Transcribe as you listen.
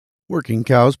Working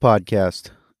Cows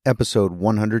Podcast, episode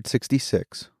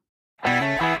 166.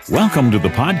 Welcome to the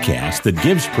podcast that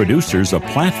gives producers a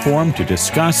platform to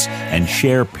discuss and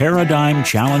share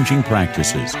paradigm-challenging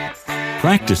practices.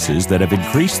 Practices that have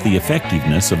increased the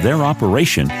effectiveness of their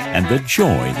operation and the joy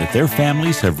that their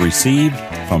families have received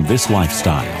from this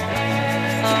lifestyle.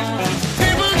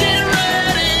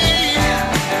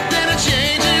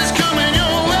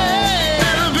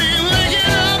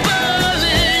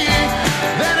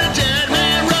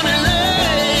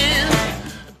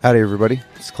 Howdy, everybody.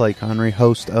 It's Clay Connery,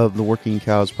 host of the Working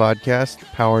Cows Podcast,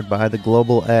 powered by the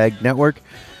Global Ag Network,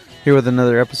 here with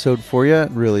another episode for you.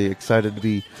 Really excited to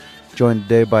be joined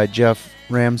today by Jeff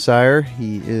Ramseyer.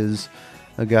 He is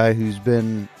a guy who's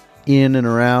been in and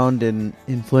around and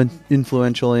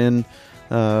influential in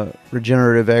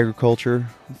regenerative agriculture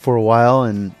for a while,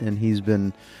 and he's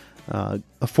been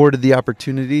afforded the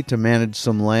opportunity to manage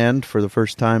some land for the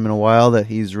first time in a while that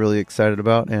he's really excited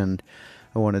about, and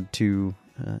I wanted to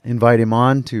invite him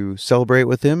on to celebrate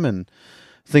with him and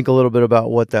think a little bit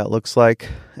about what that looks like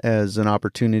as an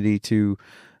opportunity to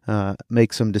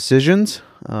make some decisions.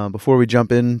 Before we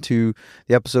jump into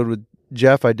the episode with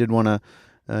Jeff, I did want to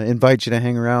invite you to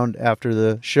hang around after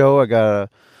the show. I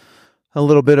got a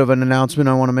little bit of an announcement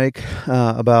I want to make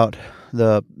about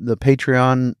the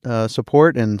Patreon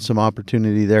support and some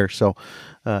opportunity there. So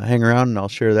hang around and I'll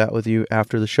share that with you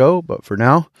after the show. But for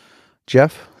now,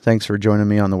 Jeff, thanks for joining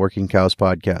me on the Working Cows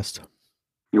Podcast.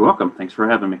 You're welcome. Thanks for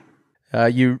having me.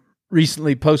 You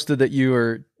recently posted that you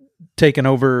are taking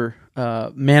over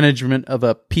management of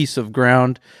a piece of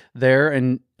ground there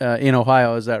in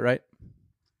Ohio. Is that right?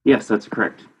 Yes, that's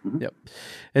correct. Mm-hmm. Yep.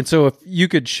 And so if you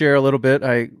could share a little bit,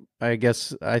 I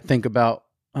guess I think about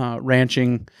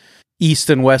ranching east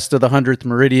and west of the 100th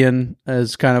meridian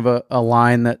as kind of a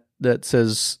line that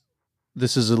says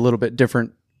this is a little bit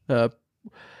different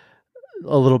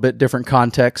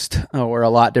context, or a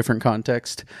lot different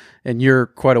context, and you're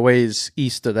quite a ways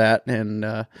east of that.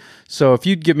 And so if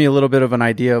you'd give me a little bit of an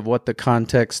idea of what the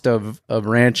context of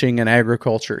ranching and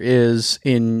agriculture is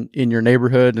in your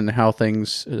neighborhood and how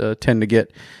things tend to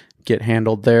get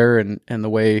handled there and the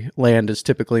way land is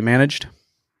typically managed.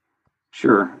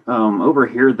 Sure. Over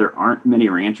here, there aren't many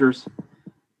ranchers.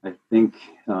 I think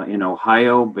in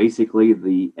Ohio, basically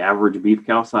the average beef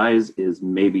cow size is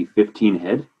maybe 15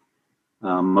 head.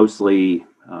 Mostly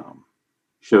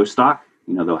show stock.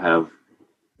 They'll have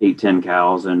 8-10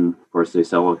 cows, and of course they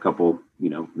sell a couple,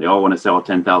 they all want to sell a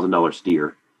 $10,000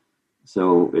 steer.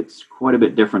 So it's quite a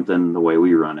bit different than the way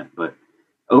we run it. But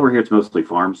over here it's mostly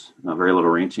farms, very little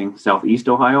ranching. Southeast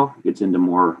Ohio gets into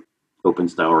more open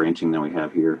style ranching than we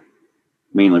have here,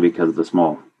 mainly because of the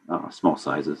small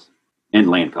sizes and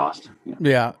land cost.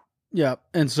 Yeah.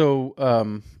 And so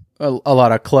a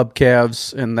lot of club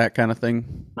calves and that kind of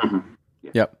thing. Mm-hmm.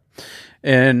 Yep.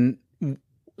 And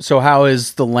so how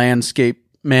is the landscape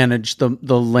managed,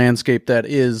 the landscape that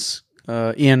is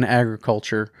in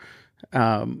agriculture?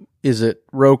 Is it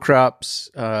row crops?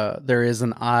 There is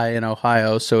an I in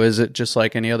Ohio, so is it just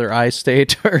like any other I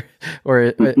state, or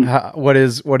what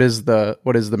is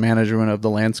the management of the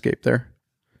landscape there?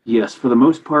 Yes, for the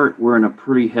most part, we're in a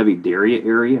pretty heavy dairy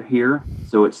area here,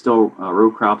 so it's still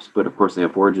row crops, but of course they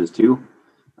have forages too.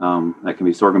 That can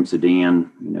be sorghum,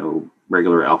 Sudan,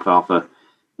 regular alfalfa.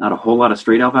 Not a whole lot of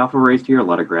straight alfalfa raised here, a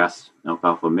lot of grass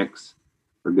alfalfa mix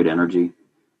for good energy.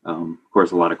 Of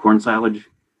course, a lot of corn silage,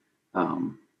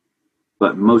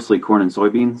 but mostly corn and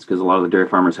soybeans because a lot of the dairy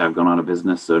farmers have gone out of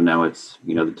business. So now it's,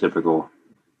 the typical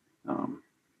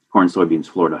corn, soybeans,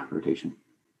 Florida rotation.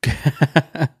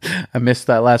 I missed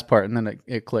that last part and then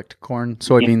it clicked. Corn,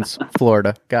 soybeans, yeah.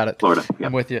 Florida. Got it. Florida. Yep.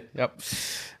 I'm with you.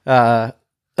 Yep.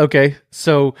 Okay.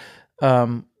 So,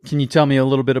 can you tell me a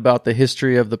little bit about the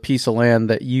history of the piece of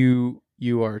land that you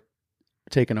are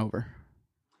taking over?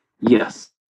 Yes.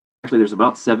 Actually, there's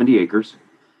about 70 acres.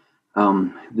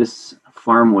 This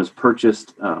farm was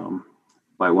purchased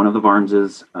by one of the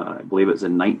Varneses. I believe it was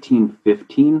in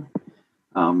 1915.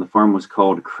 The farm was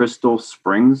called Crystal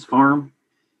Springs Farm.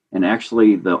 And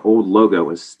actually, the old logo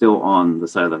is still on the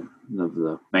side of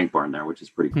the bank barn there, which is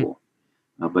pretty cool.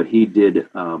 But he did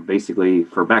basically,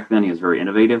 for back then, he was very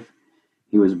innovative.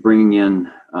 He was bringing in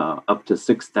up to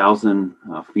 6,000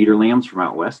 feeder lambs from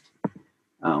out west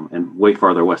and way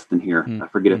farther west than here. I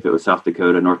forget if it was South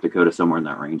Dakota, North Dakota, somewhere in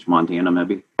that range, Montana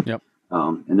maybe. Yep.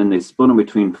 And then they split them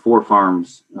between four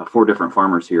different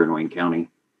farmers here in Wayne County.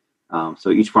 So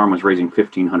each farm was raising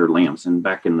 1,500 lambs. And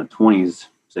back in the 20s,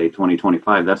 say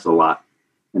 2025, that's a lot.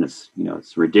 And it's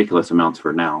ridiculous amounts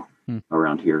for now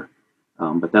around here.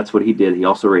 But that's what he did. He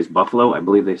also raised buffalo. I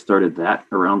believe they started that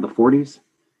around the 40s.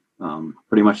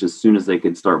 pretty much as soon as they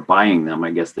could start buying them,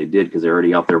 I guess they did, because they're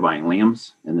already out there buying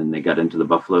lambs, and then they got into the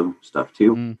buffalo stuff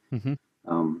too. Mm-hmm.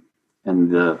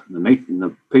 And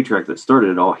the patriarch that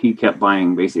started it all, he kept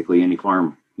buying basically any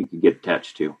farm he could get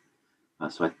attached to.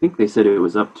 So I think they said it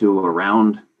was up to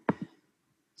around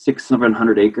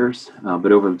 600-700 acres,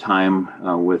 but over the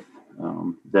time with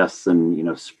deaths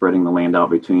and spreading the land out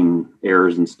between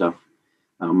heirs and stuff,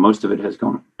 most of it has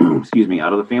gone, excuse me,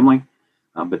 out of the family.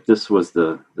 But this was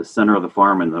the center of the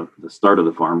farm and the start of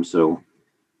the farm, so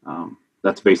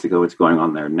that's basically what's going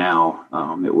on there now.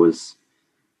 It was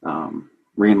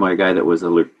ran by a guy that was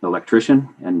an electrician,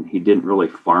 and he didn't really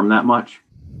farm that much.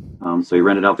 So he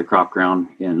rented out the crop ground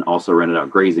and also rented out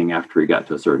grazing after he got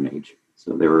to a certain age.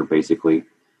 So they were basically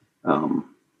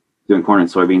doing corn and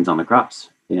soybeans on the crops,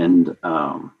 and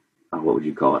what would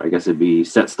you call it? I guess it'd be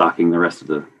set stocking the rest of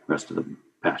the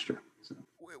pasture. So.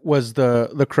 Was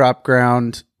the crop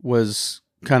ground was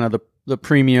kind of the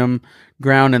premium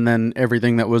ground, and then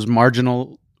everything that was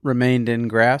marginal remained in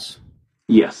grass?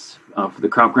 Yes. For the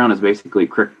crop ground is basically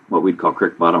creek, what we'd call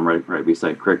creek bottom, right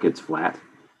beside creek. It's flat.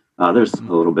 There's a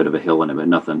little bit of a hill in it, but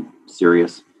nothing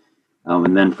serious.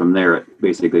 And then from there, it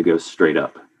basically goes straight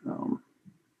up.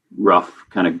 Rough,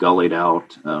 kind of gullied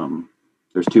out.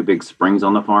 There's two big springs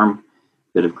on the farm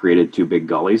that have created two big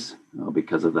gullies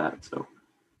because of that. So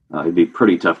it'd be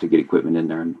pretty tough to get equipment in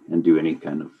there and do any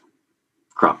kind of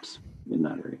crops in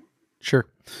that area. Sure.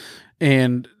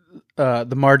 And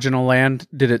the marginal land,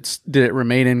 did it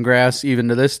remain in grass even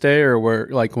to this day, or were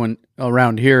like when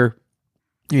around here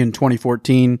in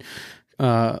 2014,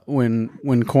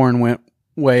 when corn went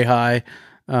way high,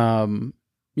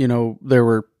 there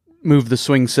were move the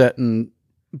swing set and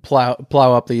plow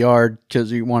up the yard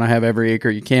because you want to have every acre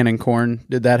you can in corn.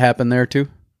 Did that happen there too?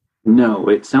 No,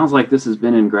 it sounds like this has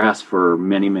been in grass for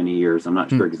many, many years. I'm not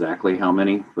sure exactly how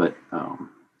many, but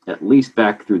at least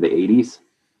back through the 80s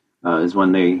is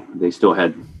when they still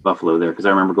had buffalo there. Because I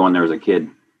remember going there as a kid,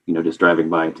 just driving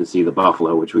by to see the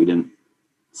buffalo, which we didn't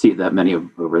see that many of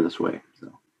over this way.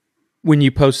 So when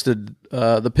you posted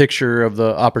the picture of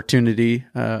the opportunity,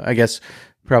 I guess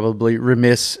probably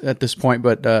remiss at this point,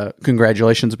 but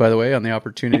congratulations, by the way, on the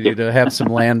opportunity to have some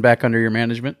land back under your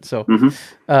management. So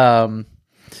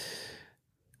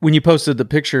when you posted the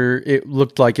picture, it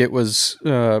looked like it was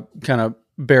kind of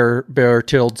bare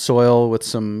tilled soil with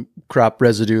some crop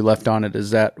residue left on it.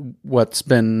 Is that what's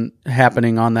been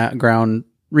happening on that ground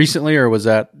recently, or was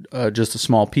that just a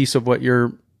small piece of what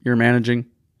you're managing?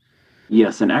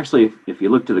 Yes, and actually, if you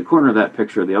look to the corner of that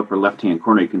picture, the upper left-hand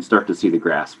corner, you can start to see the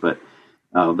grass, but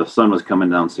the sun was coming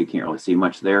down, so you can't really see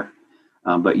much there.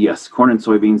 But yes, corn and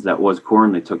soybeans, that was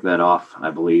corn. They took that off,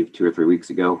 I believe, 2 or 3 weeks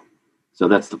ago. So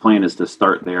that's the plan, is to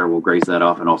start there. We'll graze that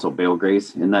off and also bale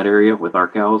graze in that area with our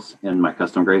cows and my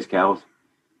custom graze cows,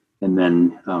 and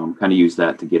then kind of use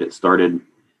that to get it started.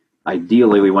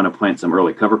 Ideally, we want to plant some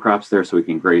early cover crops there so we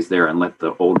can graze there and let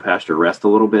the old pasture rest a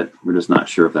little bit. We're just not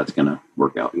sure if that's going to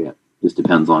work out yet. Just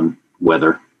depends on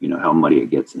weather, how muddy it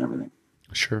gets and everything.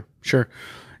 Sure.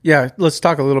 Yeah, let's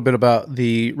talk a little bit about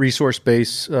the resource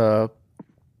base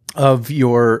of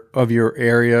your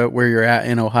area, where you're at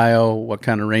in Ohio, what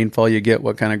kind of rainfall you get,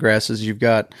 what kind of grasses you've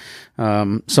got,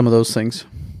 some of those things.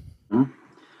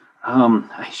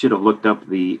 I should have looked up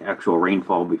the actual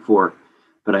rainfall before,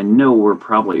 but I know we're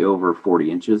probably over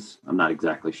 40 inches. I'm not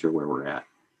exactly sure where we're at,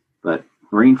 but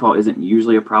rainfall isn't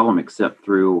usually a problem except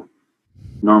through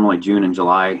normally June and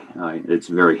July. It's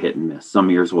very hit and miss. Some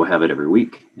years we'll have it every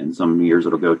week, and some years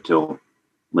it'll go till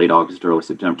late August, early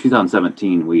September.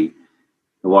 2017,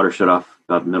 the water shut off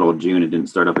about the middle of June. It didn't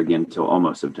start up again until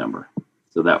almost September.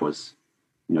 So that was,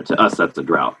 to us, that's a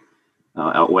drought.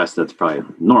 Out west, that's probably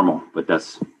normal, but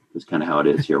that's just kind of how it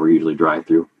is here. We're usually dry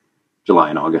through July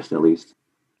and August at least.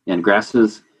 And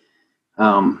grasses,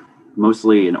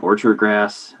 mostly an orchard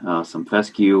grass, some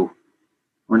fescue.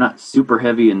 We're not super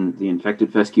heavy in the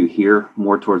infected fescue here,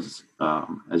 more towards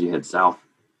as you head south.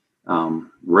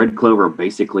 Red clover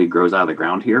basically grows out of the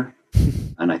ground here.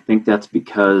 And I think that's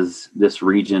because this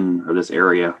region or this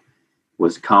area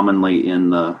was commonly in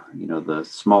the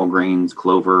small grains,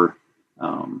 clover,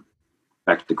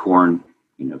 back to corn.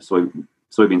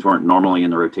 Soybeans weren't normally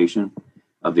in the rotation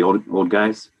of the old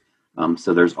guys.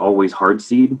 So there's always hard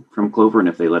seed from clover, and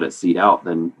if they let it seed out,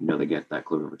 then they get that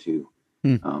clover too.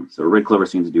 So red clover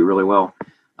seems to do really well.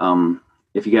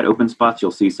 If you get open spots,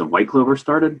 you'll see some white clover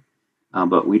started,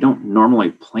 but we don't normally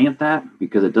plant that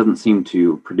because it doesn't seem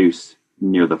to produce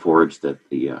near the forage that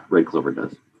the red clover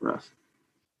does for us.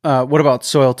 What about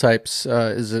soil types?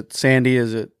 Is it sandy?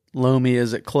 Is it loamy?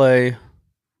 Is it clay?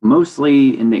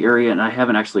 Mostly in the area, and I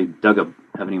haven't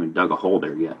even dug a hole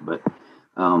there yet, but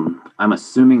I'm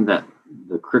assuming that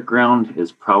the creek ground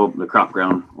is probably the crop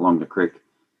ground along the creek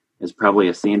is probably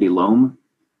a sandy loam,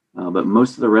 but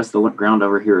most of the rest of the ground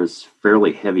over here is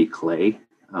fairly heavy clay,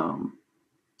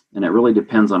 and it really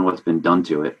depends on what's been done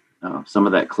to it. Some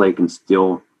of that clay can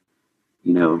still,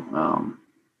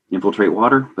 infiltrate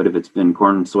water, but if it's been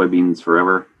corn and soybeans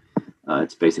forever,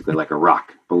 it's basically like a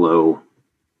rock below,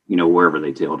 wherever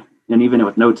they tilled. And even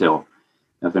with no till,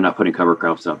 if they're not putting cover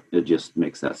crops up, it just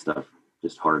makes that stuff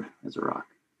just hard as a rock.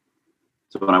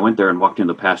 So when I went there and walked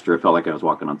into the pasture, it felt like I was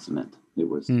walking on cement. It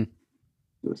was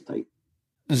tight.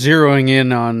 Zeroing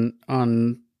in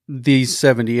on these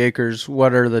 70 acres,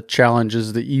 what are the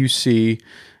challenges that you see?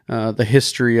 The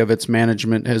history of its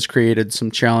management has created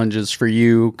some challenges for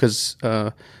you because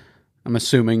I'm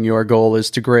assuming your goal is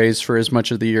to graze for as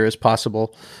much of the year as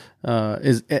possible.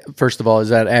 First of all, is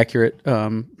that accurate?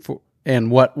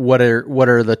 And what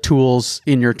are the tools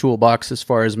in your toolbox as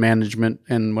far as management?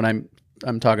 And when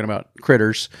I'm talking about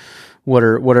critters, what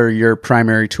are your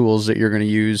primary tools that you're going to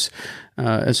use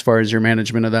as far as your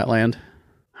management of that land?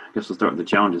 I guess we'll start with the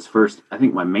challenges first. I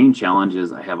think my main challenge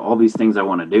is I have all these things I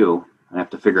want to do. I have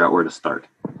to figure out where to start.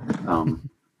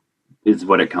 Is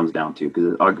what it comes down to,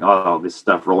 because all this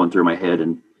stuff rolling through my head,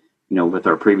 and with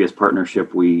our previous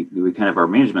partnership, we kind of our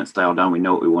management style down. We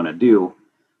know what we want to do,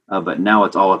 but now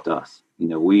it's all up to us.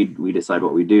 We decide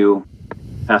what we do,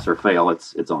 pass or fail.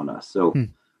 It's on us. So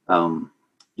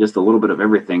just a little bit of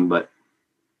everything, but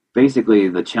basically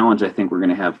the challenge I think we're going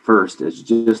to have first is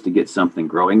just to get something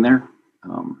growing there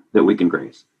that we can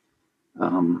graze.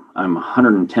 I'm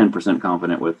 110%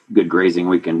 confident with good grazing,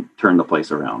 we can turn the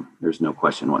place around. There's no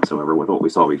question whatsoever with what we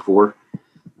saw before.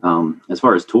 As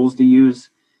far as tools to use,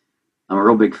 I'm a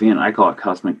real big fan. I call it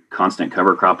constant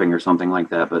cover cropping or something like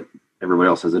that, but everybody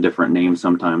else has a different name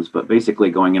sometimes. But basically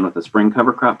going in with a spring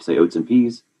cover crop, say oats and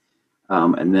peas,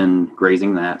 and then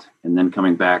grazing that, and then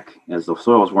coming back as the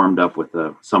soil is warmed up with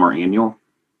a summer annual,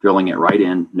 drilling it right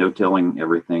in, no-tilling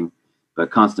everything,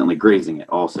 but constantly grazing it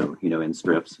also, in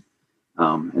strips.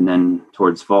 And then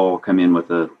towards fall, come in with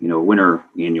a winter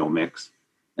annual mix,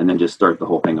 and then just start the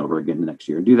whole thing over again the next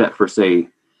year. Do that for, say,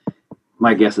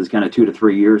 my guess is kind of 2 to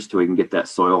 3 years till we can get that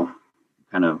soil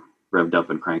kind of revved up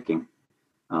and cranking.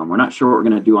 We're not sure what we're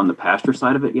going to do on the pasture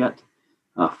side of it yet.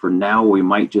 For now, we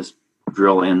might just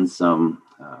drill in some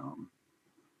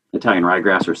Italian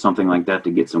ryegrass or something like that to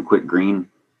get some quick green,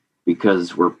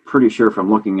 because we're pretty sure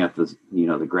from looking at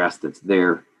the grass that's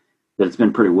there that it's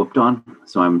been pretty whooped on.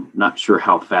 So I'm not sure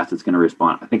how fast it's going to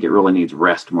respond. I think it really needs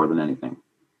rest more than anything.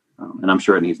 And I'm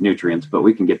sure it needs nutrients, but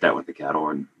we can get that with the cattle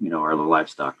and, our other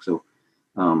livestock. So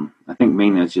I think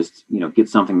mainly it's just, get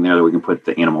something there that we can put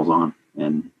the animals on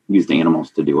and use the animals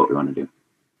to do what we want to do.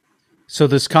 So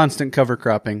this constant cover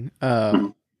cropping,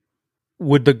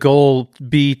 would the goal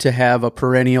be to have a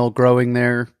perennial growing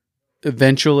there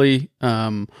eventually?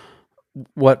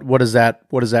 What does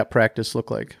that practice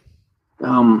look like?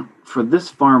 For this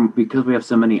farm, because we have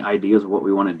so many ideas of what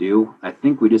we want to do, I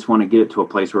think we just want to get it to a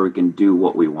place where we can do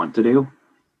what we want to do.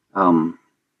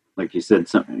 Like you said,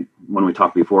 when we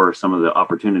talked before, some of the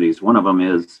opportunities, one of them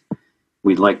is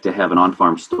we'd like to have an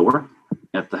on-farm store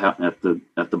at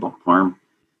the farm,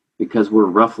 because we're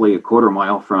roughly a quarter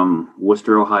mile from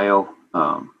Worcester, Ohio,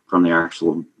 from the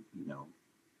actual,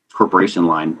 corporation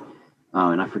line.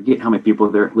 And I forget how many people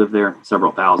live there,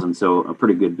 several thousand. So a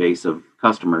pretty good base of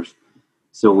customers.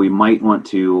 So we might want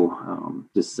to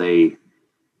just say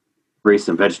raise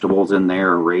some vegetables in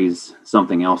there, or raise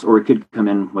something else, or we could come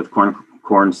in with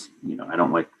corns. I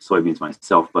don't like soybeans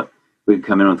myself, but we could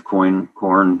come in with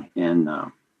corn and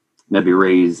maybe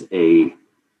raise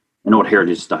an old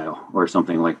heritage style or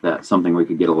something like that. Something we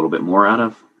could get a little bit more out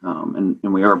of, and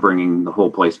we are bringing the whole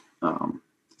place,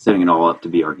 setting it all up to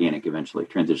be organic eventually,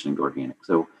 transitioning to organic.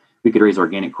 So we could raise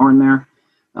organic corn there.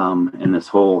 And this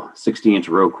whole 60-inch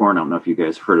row corn, I don't know if you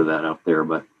guys heard of that out there,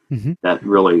 but that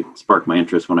really sparked my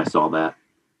interest when I saw that,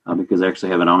 because I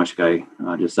actually have an Amish guy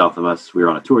just south of us. We were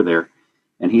on a tour there,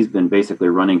 and he's been basically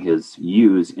running his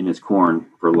ewes in his corn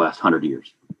for the last 100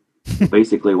 years.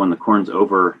 Basically, when the corn's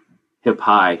over hip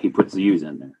high, he puts the ewes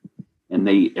in there, and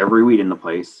they eat every weed in the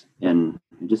place. And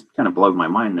it just kind of blew my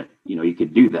mind that, you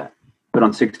could do that. But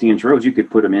on 60-inch rows, you could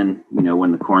put them in,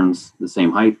 when the corn's the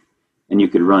same height, and you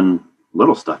could run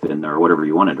little stuff in there or whatever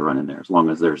you wanted to run in there, as long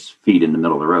as there's feed in the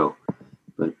middle of the row.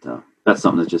 But that's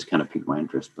something that just kind of piqued my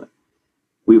interest. But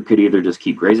we could either just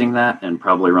keep grazing that and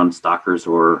probably run stockers,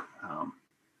 or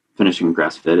finishing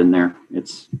grass fed in there.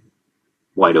 It's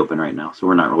wide open right now, so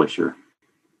we're not really sure.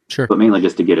 Sure. But mainly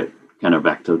just to get it kind of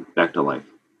back to life.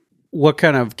 What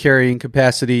kind of carrying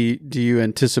capacity do you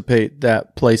anticipate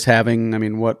that place having? I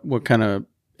mean, what kind of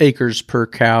acres per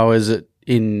cow is it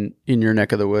in your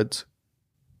neck of the woods?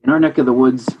 In our neck of the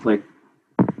woods, like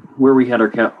where we had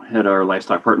our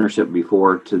livestock partnership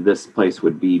before to this place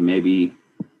would be maybe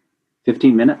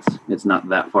 15 minutes. It's not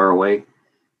that far away.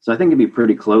 So I think it'd be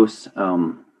pretty close.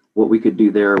 What we could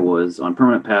do there was on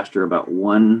permanent pasture about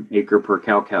 1 acre per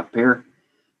cow-calf pair,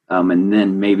 and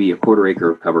then maybe a 1/4 acre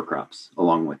of cover crops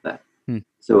along with that.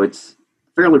 So it's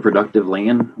fairly productive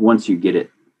land once you get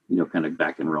it, kind of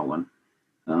back and rolling.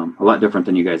 A lot different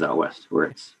than you guys out west, where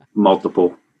it's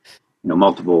multiple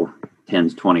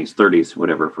 10s, 20s, 30s,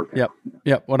 whatever for cow.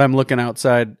 Yep. What I'm looking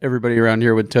outside, everybody around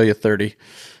here would tell you 30.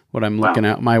 What I'm looking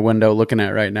out my window, looking at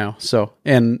right now. So,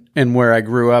 and where I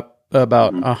grew up,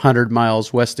 about 100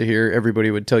 miles west of here,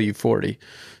 everybody would tell you 40.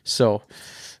 So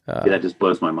that just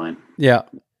blows my mind. Yeah.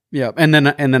 And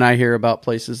then I hear about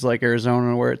places like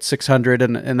Arizona where it's 600,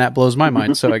 and that blows my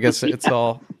mind. So I guess it's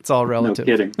all relative.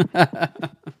 No kidding. I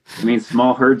mean,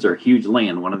 small herds are huge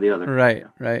land, one or the other.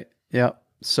 Right. Yeah.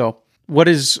 So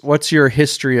what's your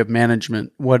history of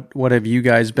management? What have you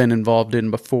guys been involved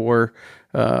in before?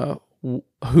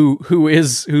 Who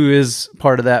is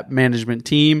part of that management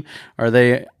team? Are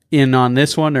they in on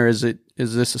this one, or is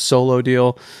this a solo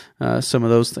deal? Some of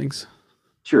those things.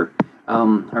 Sure.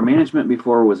 Our management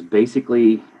before was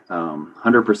basically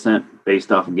 100%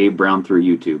 based off of Gabe Brown through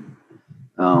YouTube.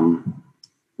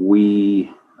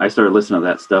 I started listening to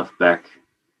that stuff back,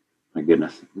 my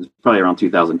goodness, it was probably around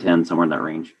 2010, somewhere in that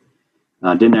range.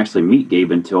 Didn't actually meet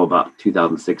Gabe until about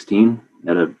 2016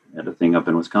 at a thing up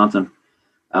in Wisconsin.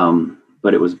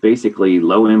 But it was basically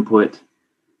low input.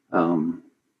 And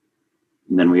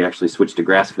then we actually switched to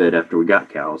grass fed after we got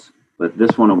cows. But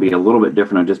this one will be a little bit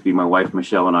different. It'll just be my wife,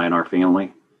 Michelle, and I and our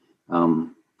family.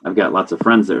 I've got lots of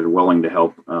friends that are willing to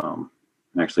help.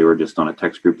 Actually, we're just on a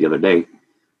text group the other day.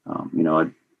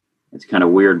 It's kind of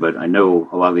weird, but I know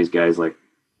a lot of these guys like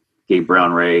Gabe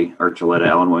Brown, Ray, Archuleta,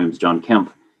 Alan Williams, John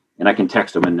Kemp, and I can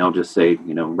text them and they'll just say,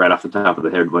 right off the top of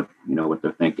the head what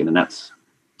they're thinking. And that's,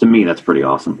 to me, that's pretty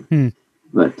awesome.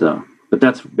 But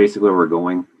that's basically where we're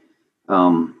going.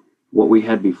 What we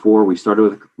had before, we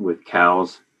started with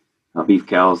cows, beef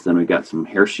cows, then we got some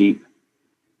hair sheep,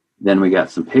 then we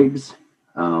got some pigs.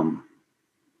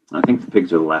 I think the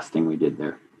pigs are the last thing we did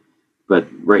there. But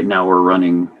right now we're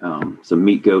running some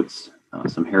meat goats,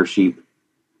 some hair sheep,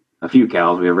 a few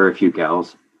cows. We have very few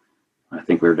cows. I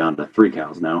think we're down to 3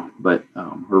 cows now, but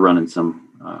we're running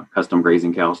some custom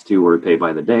grazing cows too, where we pay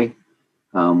by the day.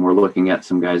 We're looking at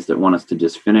some guys that want us to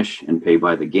just finish and pay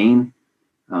by the gain.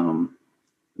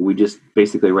 We just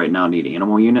basically right now need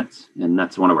animal units. And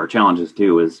that's one of our challenges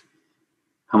too, is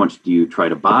how much do you try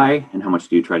to buy and how much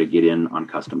do you try to get in on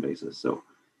custom basis? So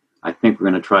I think we're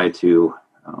going to try to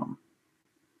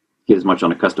get as much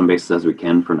on a custom basis as we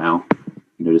can for now,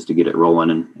 just to get it rolling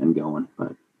and going.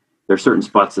 But there's certain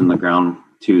spots in the ground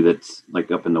too that's like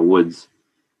up in the woods.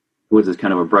 Woods is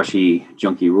kind of a brushy,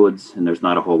 junky woods, and there's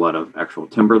not a whole lot of actual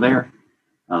timber there.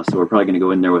 So we're probably going to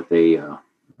go in there with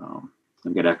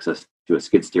and get access to a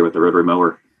skid steer with a rotary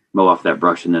mower, mow off that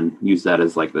brush, and then use that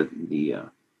as like the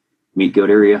meat goat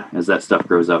area. As that stuff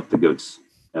grows up, the goats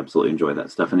absolutely enjoy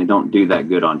that stuff, and they don't do that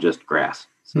good on just grass.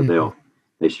 So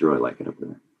they should really like it up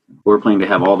there. We're planning to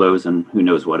have all those, and who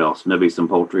knows what else. Maybe some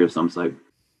poultry of some sort.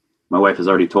 My wife has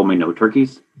already told me no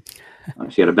turkeys.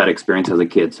 She had a bad experience as a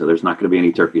kid, so there's not going to be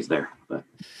any turkeys there. But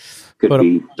could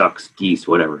be ducks, geese,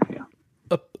 whatever. Yeah.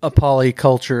 A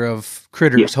polyculture of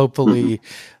critters, hopefully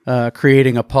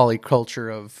creating a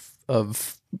polyculture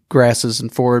of grasses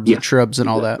and forbs and shrubs and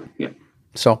all that. Yeah.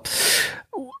 So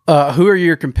who are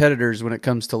your competitors when it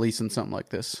comes to leasing something like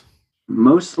this?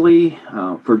 Mostly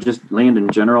for just land in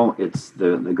general, it's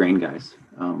the grain guys.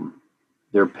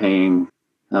 They're paying,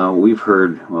 we've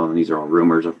heard, well, these are all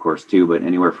rumors, of course, too, but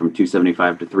anywhere from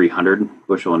 $275 to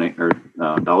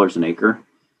 $300 dollars an acre.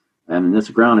 And this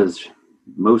ground is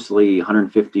mostly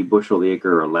 150 bushel the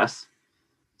acre or less.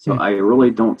 So I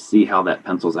really don't see how that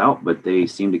pencils out, but they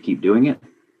seem to keep doing it.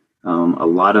 A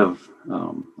lot of,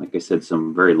 like I said,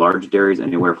 some very large dairies,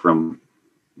 anywhere from,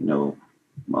 well,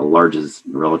 large is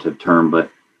a relative term, but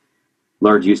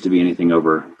large used to be anything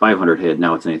over 500 head.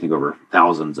 Now it's anything over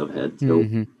thousands of head. So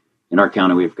in our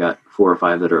county, we've got 4 or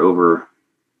 5 that are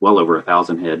well over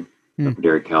 1,000 head of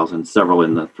dairy cows, and several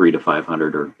in the 300 to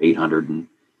 500 or 800. And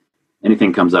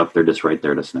anything comes up, they're just right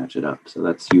there to snatch it up. So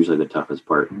that's usually the toughest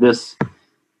part. This,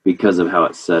 because of how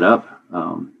it's set up,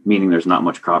 meaning there's not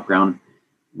much crop ground,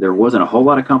 there wasn't a whole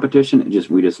lot of competition.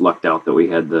 We just lucked out that we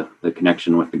had the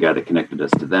connection with the guy that connected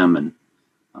us to them, and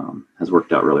has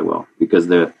worked out really well because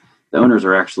the owners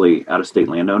are actually out-of-state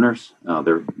landowners.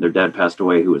 Their dad passed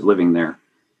away who was living there,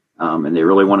 And they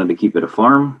really wanted to keep it a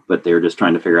farm, but they were just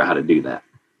trying to figure out how to do that.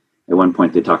 At one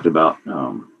point, they talked about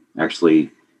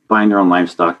actually buying their own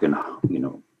livestock and,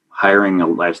 hiring a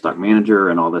livestock manager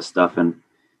and all this stuff. And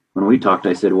when we talked,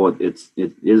 I said, well, it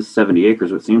is 70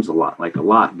 acres, which seems like a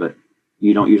lot, but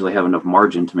you don't usually have enough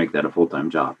margin to make that a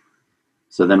full-time job.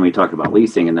 So then we talked about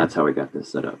leasing, and that's how we got this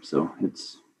set up. So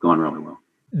it's going really well.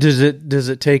 Does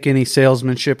it take any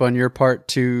salesmanship on your part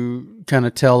to kind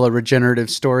of tell a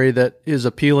regenerative story that is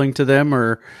appealing to them,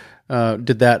 or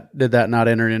did that not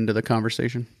enter into the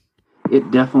conversation?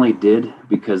 It definitely did,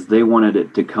 because they wanted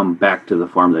it to come back to the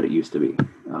farm that it used to be.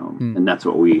 And that's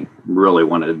what we really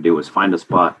wanted to do, was find a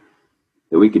spot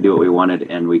that we could do what we wanted,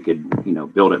 and we could,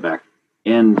 build it back,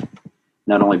 and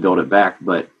not only build it back,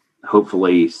 but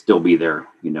hopefully still be there,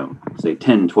 say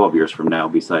 10, 12 years from now,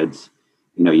 besides,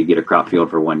 you get a crop field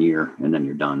for 1 year and then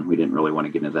you're done. We didn't really want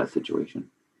to get into that situation.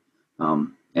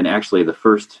 And actually the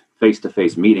first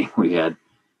face-to-face meeting we had,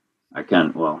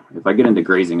 if I get into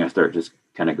grazing, I start just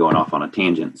kind of going off on a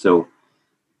tangent. So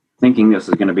thinking this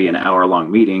is going to be an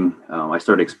hour-long meeting, I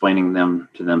started explaining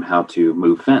to them how to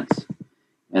move fence.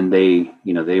 And they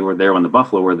were there when the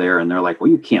buffalo were there, and they're like, well,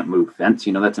 you can't move fence,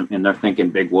 and they're thinking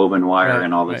big woven wire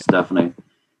and all this stuff. And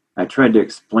I tried to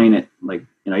explain it, like,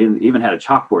 I even had a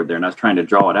chalkboard there, and I was trying to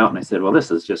draw it out. And I said, well,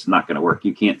 this is just not going to work.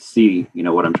 You can't see,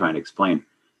 what I'm trying to explain.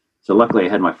 So luckily I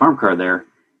had my farm car there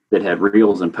that had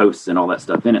reels and posts and all that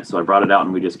stuff in it. So I brought it out,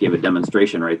 and we just gave a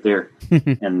demonstration right there.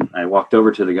 And I walked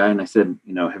over to the guy and I said,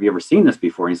 have you ever seen this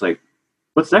before? And he's like,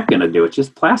 what's that going to do? It's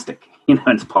just plastic,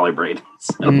 it's polybraid.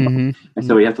 So I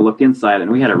said, we have to look inside,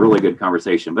 and we had a really good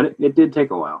conversation, but it did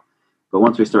take a while. But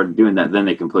once we started doing that, then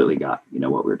they completely got,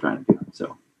 what we were trying to do.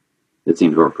 So it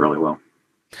seemed to work really well.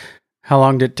 How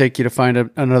long did it take you to find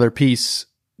another piece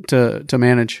to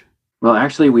manage? Well,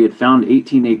 actually, we had found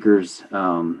 18 acres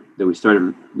that we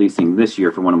started leasing this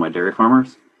year from one of my dairy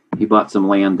farmers. He bought some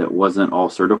land that wasn't all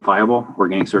certifiable,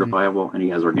 organic certifiable, and he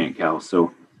has organic cows.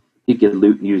 So he could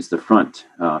use the front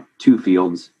 2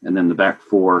 fields and then the back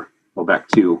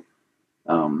 2.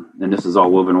 And this is all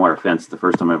woven wire fence, the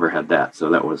first time I ever had that. So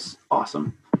that was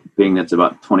awesome. Being that's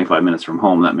about 25 minutes from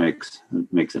home, that makes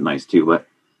it nice too. But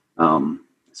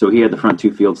so he had the front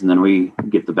 2 fields, and then we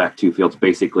get the back 2 fields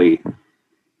basically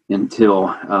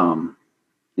until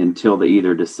they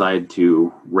either decide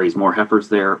to raise more heifers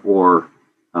there, or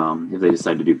if they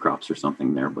decide to do crops or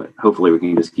something there. But hopefully we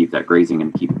can just keep that grazing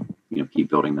and keep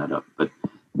building that up. But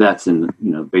that's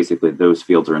basically those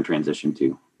fields are in transition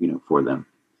to, for them.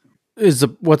 Is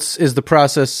the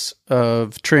process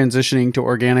of transitioning to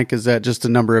organic, is that just a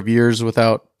number of years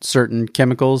without certain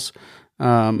chemicals?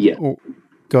 Yeah.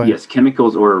 Go ahead. Yes,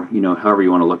 chemicals, or, however you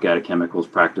want to look at it, chemicals,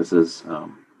 practices,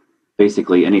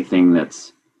 basically anything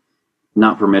that's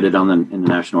not permitted in the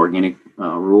National Organic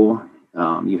Rule.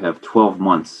 You have 12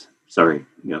 months,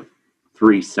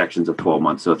 3 sections of 12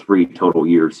 months, so 3 total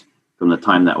years from the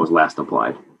time that was last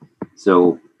applied.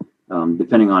 So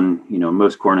depending on,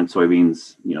 most corn and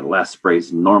soybeans, the last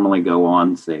sprays normally go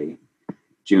on, say,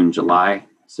 June, July.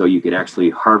 So you could actually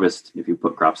harvest, if you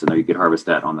put crops in there, you could harvest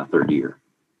that on the 3rd year.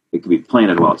 It could be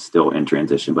planted while it's still in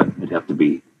transition, but it'd have to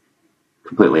be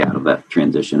completely out of that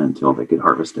transition until they could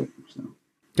harvest it. So.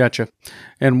 Gotcha.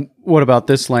 And what about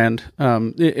this land?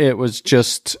 It was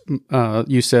just,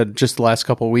 you said just the last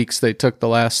couple of weeks, they took the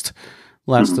last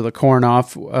of the corn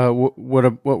off.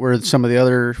 What were some of the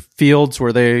other fields?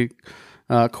 Were they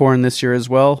corn this year as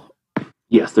well?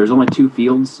 Yes, there's only 2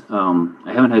 fields. I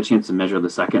haven't had a chance to measure the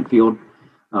second field,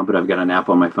 but I've got an app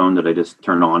on my phone that I just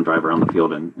turn on, drive around the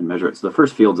field and measure it. So the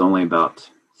first field's only about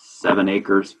 7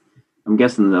 acres. I'm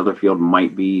guessing the other field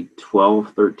might be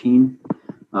 12, 13.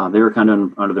 They were kind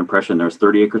of under the impression there was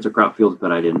 30 acres of crop fields,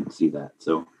 but I didn't see that.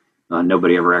 So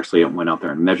nobody ever actually went out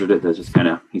there and measured it. That's just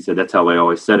he said that's how they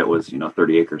always said it was,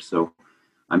 30 acres. So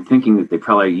I'm thinking that they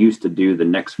probably used to do the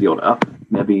next field up,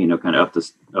 maybe, kind of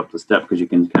up the step, because you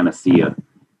can kind of see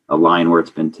a line where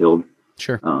it's been tilled.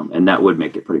 Sure. And that would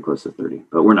make it pretty close to 30,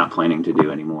 but we're not planning to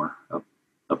do any more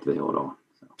up the hill at all.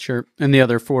 So. Sure. And the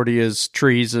other 40 is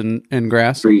trees and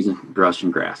grass? Trees and brush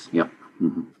and grass. Yep.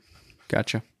 Mm-hmm.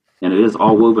 Gotcha. And it is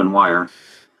all woven wire,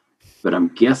 but I'm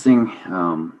guessing,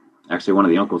 actually one of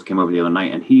the uncles came over the other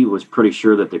night, and he was pretty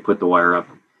sure that they put the wire up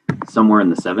somewhere in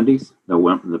the 70s,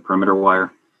 the perimeter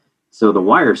wire. So the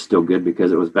wire is still good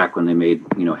because it was back when they made,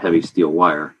 heavy steel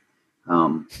wire.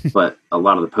 But a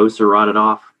lot of the posts are rotted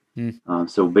off.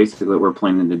 So basically what we're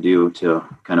planning to do to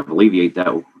kind of alleviate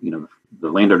that, the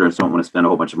landowners don't want to spend a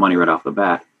whole bunch of money right off the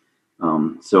bat.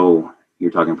 So you're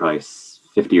talking probably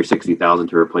 50 or 60,000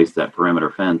 to replace that perimeter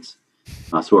fence.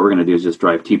 So what we're going to do is just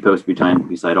drive T-posts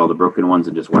beside all the broken ones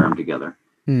and just wire them together.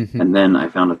 And then I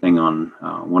found a thing on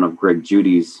one of Greg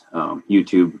Judy's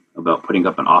YouTube about putting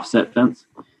up an offset fence.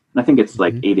 And I think it's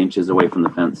like 8 inches away from the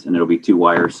fence, and it'll be 2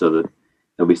 wires so that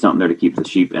there'll be something there to keep the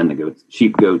sheep and the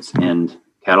goats and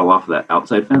cattle off of that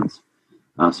outside fence.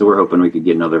 So we're hoping we could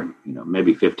get another,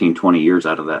 maybe 15, 20 years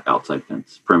out of that outside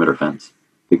fence, perimeter fence,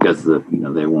 because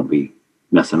they won't be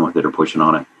messing with it or pushing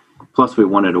on it. Plus, we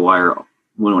wanted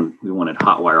we wanted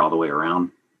hot wire all the way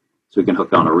around, so we can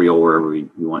hook on a reel wherever we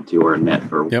want to, or a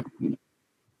net, or and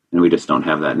we just don't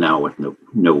have that now with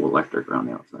no electric around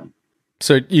the outside.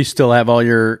 So you still have all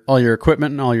your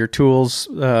equipment and all your tools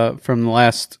from the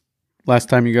last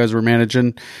time you guys were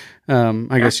managing.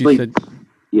 I guess you said.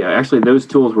 Yeah, actually, those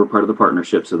tools were part of the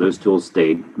partnership, so those tools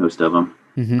stayed, most of them,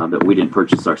 that we didn't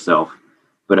purchase ourselves.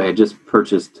 But I had just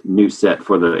purchased new set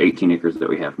for the 18 acres that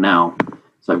we have now,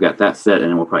 so I've got that set, and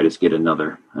then we'll probably just get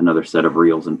another set of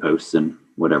reels and posts and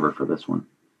whatever for this one.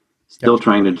 Still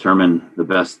trying to determine the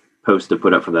best post to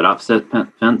put up for that offset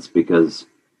fence, because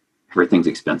everything's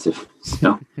expensive.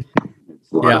 So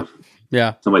it's a lot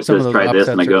of somebody says try this,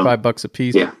 and I go $5 a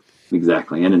piece. Yeah,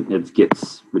 exactly, and it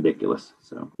gets ridiculous.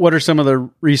 So, what are some of the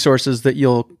resources that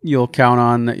you'll count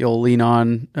on, that you'll lean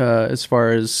on, as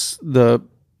far as the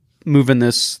moving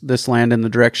this land in the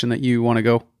direction that you want to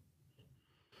go?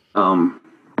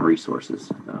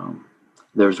 Resources.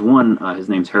 There's one. His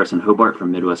name's Harrison Hobart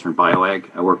from Midwestern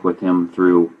BioAg. I work with him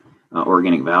through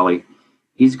Organic Valley.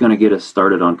 He's going to get us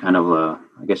started on kind of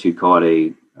I guess you'd call it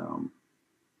a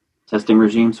testing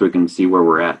regime, so we can see where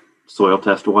we're at soil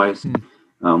test wise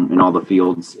in all the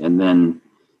fields. And then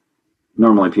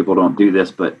normally people don't do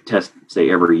this, but test, say,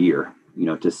 every year,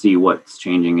 to see what's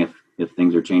changing, if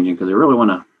things are changing, because I really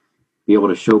want to be able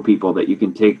to show people that you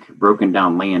can take broken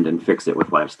down land and fix it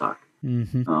with livestock.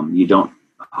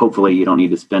 Hopefully you don't need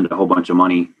to spend a whole bunch of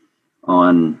money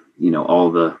on, all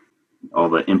the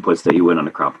inputs that you would on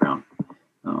a crop ground.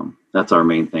 That's our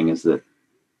main thing, is that,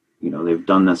 they've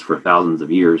done this for thousands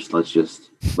of years. Let's just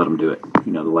let them do it.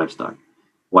 The livestock.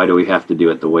 Why do we have to do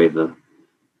it the way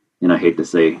and I hate to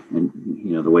say,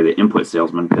 the way the input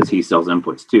salesman, because he sells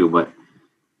inputs too, but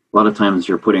a lot of times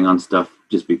you're putting on stuff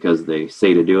just because they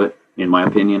say to do it, in my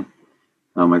opinion.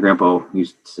 My grandpa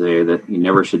used to say that you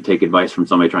never should take advice from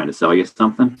somebody trying to sell you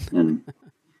something, and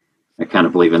I kind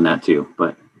of believe in that too.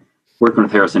 But working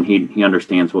with Harrison, he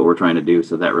understands what we're trying to do,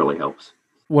 so that really helps.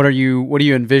 What do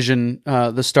you envision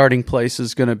the starting place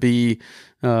is going to be?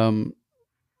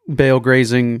 Bale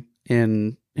grazing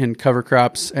in cover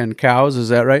crops and cows, is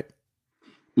that right?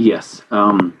 Yes.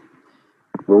 We're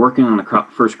working on the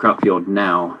first crop field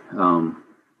now.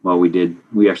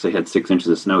 We actually had 6 inches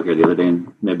of snow here the other day,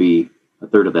 and maybe a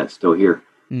third of that's still here.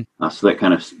 So that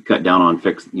kind of cut down on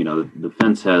the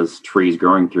fence has trees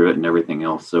growing through it and everything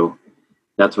else. So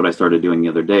that's what I started doing the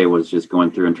other day, was just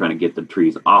going through and trying to get the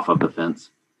trees off of the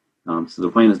fence. So the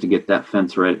plan is to get that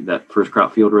fence ready, that first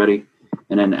crop field ready.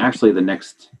 And then actually the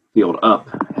next field up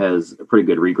has a pretty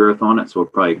good regrowth on it. So we'll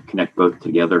probably connect both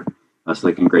together so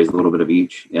they can graze a little bit of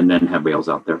each, and then have bales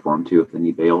out there for them too if they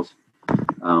need bales.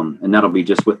 And that'll be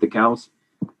just with the cows,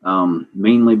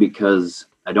 mainly because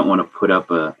I don't want to put up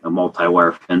a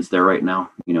multi-wire fence there right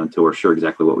now, until we're sure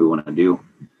exactly what we want to do.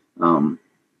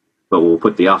 But we'll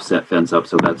put the offset fence up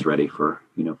so that's ready for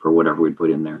whatever we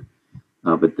put in there.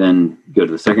 But then go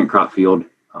to the second crop field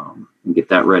and get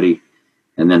that ready,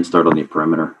 and then start on the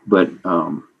perimeter. But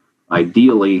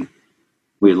ideally,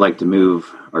 we'd like to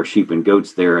move our sheep and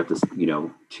goats there at this,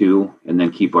 and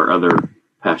then keep our other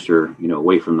pasture,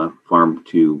 away from the farm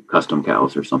to custom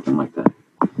cows or something like that.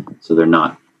 So they're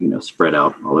not, spread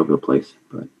out all over the place.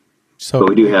 But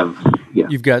we do have,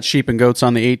 You've got sheep and goats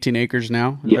on the 18 acres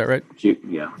now, is that right?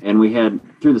 And we had,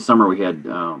 through the summer, we had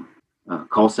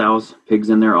call sows, pigs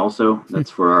in there also. That's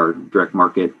for our direct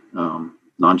market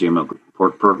non-GMO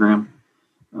pork program.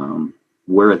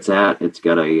 Where it's at, it's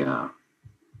got I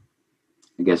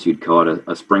guess you'd call it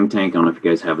a spring tank. I don't know if you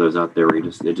guys have those out there where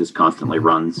it just constantly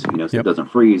runs, so it doesn't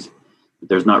freeze. But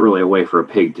there's not really a way for a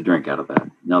pig to drink out of that.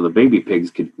 Now, the baby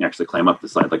pigs could actually climb up the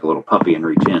side like a little puppy and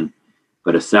reach in,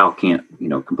 but a sow can't,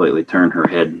 completely turn her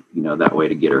head, that way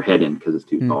to get her head in because it's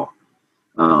too tall.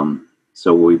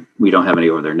 So we don't have any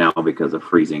over there now because of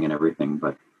freezing and everything,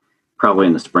 but probably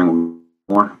in the spring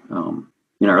more.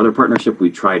 In our other partnership, we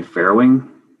tried farrowing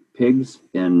pigs,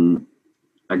 and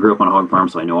I grew up on a hog farm,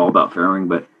 so I know all about farrowing,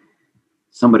 but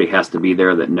somebody has to be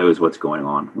there that knows what's going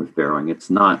on with farrowing. It's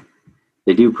not,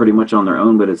 they do pretty much on their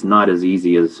own, but it's not as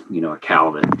easy as, a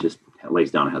cow that just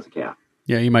lays down and has a calf.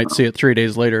 Yeah, you might see it 3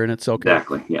 days later and it's okay.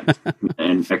 Exactly, yeah.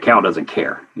 And a cow doesn't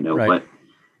care, right. But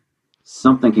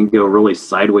something can go really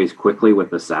sideways quickly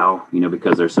with the sow,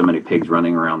 because there's so many pigs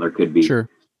running around. There could be, sure.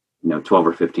 12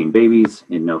 or 15 babies,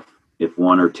 and if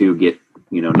one or two get,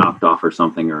 knocked off or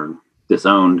something or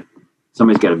disowned,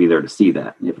 somebody's got to be there to see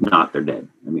that. If not, they're dead.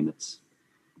 I mean, it's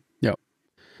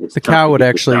the cow would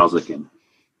actually can.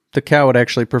 The cow would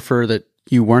actually prefer that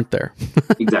you weren't there.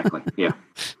 Exactly. Yeah.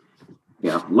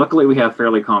 Yeah. Luckily, we have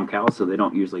fairly calm cows, so they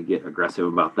don't usually get aggressive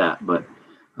about that. But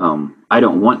I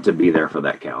don't want to be there for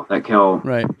that cow. That cow,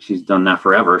 right? She's done that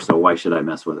forever, so why should I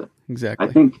mess with it? Exactly.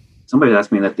 I think somebody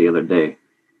asked me that the other day,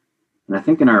 and I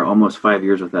think in our almost 5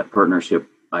 years with that partnership,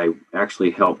 I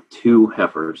actually helped 2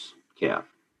 heifers calve.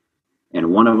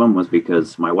 And one of them was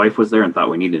because my wife was there and thought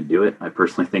we needed to do it. I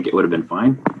personally think it would have been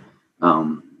fine.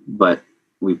 But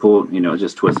we pulled,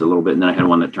 just twisted a little bit. And then I had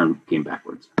one that came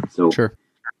backwards. So sure.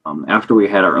 After we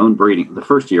had our own breeding, the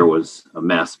first year was a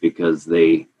mess because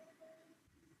they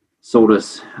sold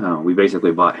us. We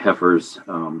basically bought heifers,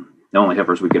 the only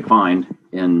heifers we could find.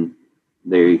 And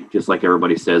they, just like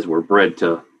everybody says, were bred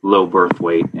to low birth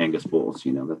weight Angus bulls.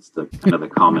 That's the kind of the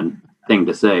common thing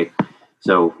to say.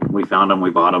 So we found them,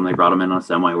 we bought them, they brought them in on a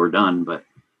semi, we're done. But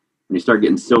when you start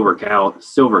getting silver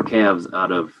calves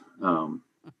out of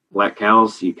black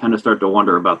cows, you kind of start to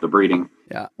wonder about the breeding.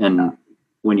 Yeah. And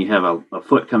when you have a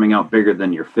foot coming out bigger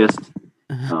than your fist,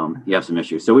 you have some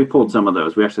issues. So we pulled some of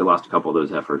those. We actually lost a couple of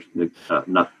those heifers. We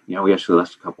actually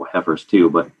lost a couple of heifers too,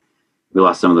 but we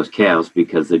lost some of those calves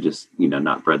because they just,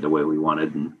 not bred the way we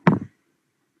wanted. And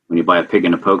when you buy a pig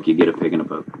in a poke, you get a pig in a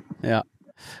poke. Yeah.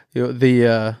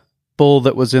 The bull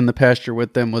that was in the pasture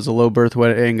with them was a low birth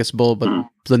weight Angus bull, but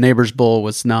the neighbor's bull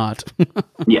was not.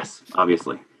 Yes,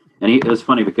 obviously. And it was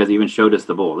funny because he even showed us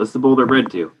the bull. This is the bull they're bred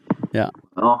to. Yeah.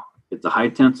 Well, it's a high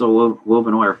tensile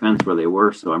woven wire fence where they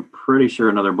were, so I'm pretty sure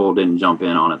another bull didn't jump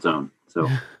in on its own. So,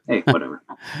 hey, whatever.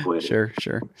 Sure.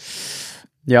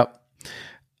 Yep.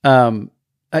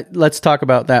 Let's talk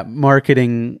about that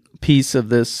marketing piece of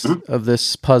this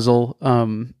puzzle.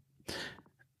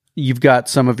 You've got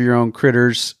some of your own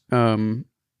critters.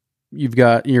 You've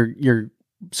got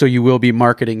so you will be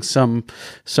marketing some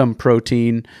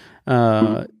protein.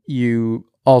 You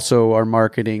also are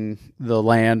marketing the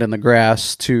land and the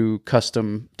grass to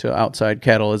outside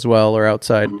cattle as well, or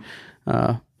outside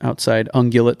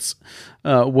ungulates.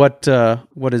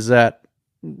 What is that?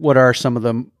 What are some of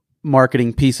the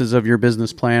marketing pieces of your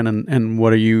business plan, and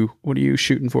what are you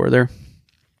shooting for there?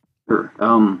 Sure.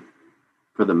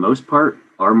 For the most part,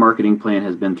 our marketing plan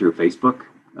has been through Facebook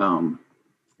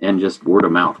and just word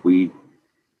of mouth. We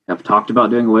have talked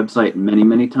about doing a website many,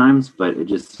 many times, but it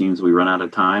just seems we run out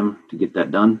of time to get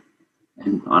that done.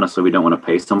 And honestly, we don't want to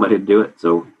pay somebody to do it.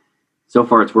 So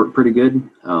far it's worked pretty good.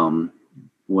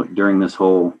 During this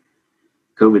whole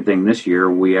COVID thing this year,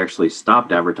 we actually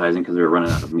stopped advertising because we were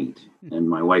running out of meat. And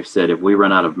my wife said, if we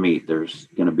run out of meat, there's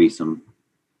going to be some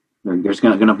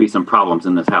problems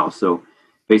in this house. So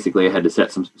basically, I had to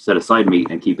set aside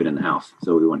meat and keep it in the house,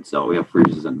 so we wouldn't sell. We have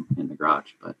freezers in the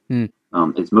garage, but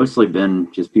it's mostly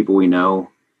been just people we know.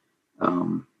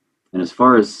 And as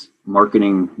far as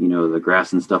marketing, the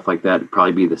grass and stuff like that, it'd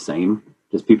probably be the same,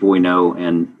 just people we know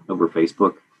and over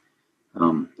Facebook.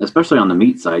 Especially on the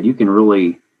meat side, you can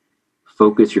really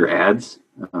focus your ads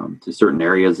to certain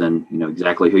areas and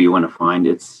exactly who you want to find.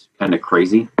 It's kind of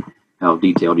crazy how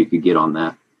detailed you could get on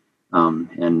that.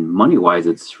 And money-wise,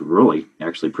 it's really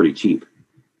actually pretty cheap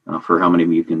for how many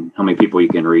people you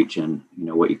can reach and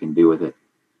what you can do with it.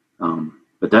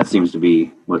 But that seems to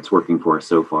be what's working for us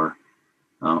so far.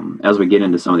 As we get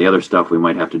into some of the other stuff, we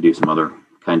might have to do some other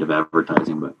kind of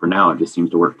advertising. But for now, it just seems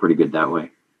to work pretty good that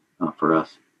way for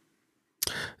us.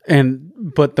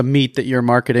 But the meat that you're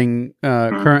marketing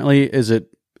currently, is it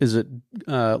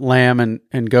lamb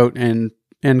and goat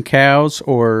and cows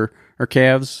or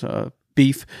calves,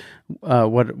 beef?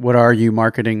 What are you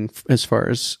marketing as far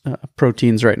as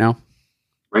proteins right now?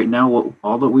 Right now,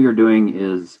 all that we are doing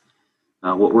is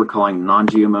what we're calling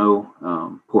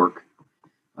non-GMO pork.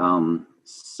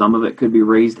 Some of it could be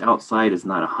raised outside. It's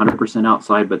not 100%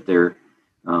 outside, but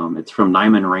it's from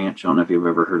Nyman Ranch. I don't know if you've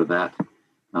ever heard of that.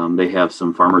 They have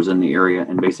some farmers in the area,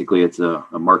 and basically it's a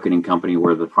marketing company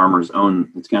where the farmers own.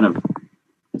 It's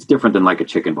different than like a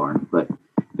chicken barn, but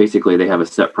basically they have a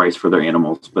set price for their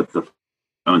animals, but the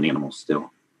own the animals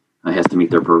still. It has to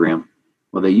meet their program.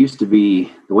 Well, they used to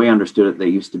be, the way I understood it, they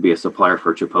used to be a supplier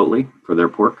for Chipotle for their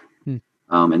pork,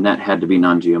 and that had to be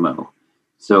non-GMO.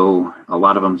 So a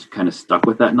lot of them kind of stuck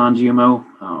with that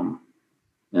non-GMO,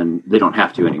 and they don't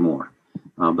have to anymore.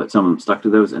 But some of them stuck to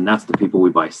those, and that's the people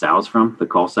we buy sows from, the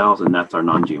cull sows, and that's our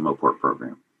non-GMO pork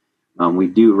program. We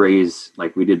do raise,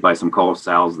 like we did buy some cull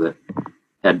sows that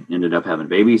had ended up having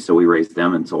babies, so we raised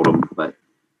them and sold them, but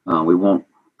we won't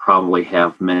probably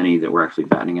have many that we're actually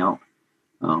fattening out.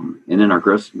 And in our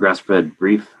grass-fed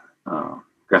beef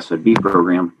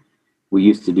program, we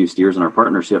used to do steers in our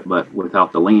partnership, but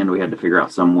without the land, we had to figure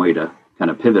out some way to kind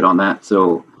of pivot on that.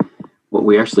 So what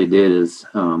we actually did is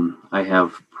I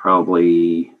have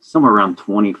probably somewhere around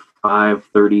 25,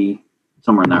 30,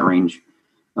 somewhere in that range,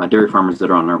 dairy farmers that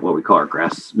are on what we call our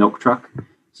grass milk truck.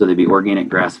 So they'd be organic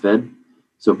grass-fed.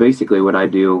 So basically what I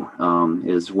do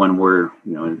is when we're,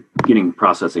 getting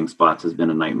processing spots has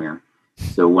been a nightmare.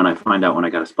 So when I find out when I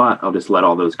got a spot, I'll just let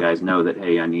all those guys know that,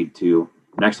 hey, I need to.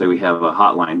 And actually, we have a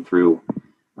hotline through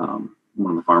one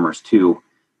of the farmers too,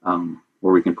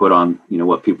 where we can put on,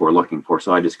 what people are looking for.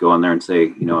 So I just go on there and say,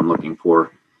 I'm looking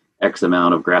for X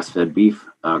amount of grass-fed beef,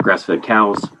 grass-fed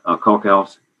cows, call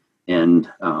cows, and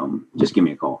just give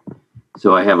me a call.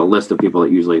 So I have a list of people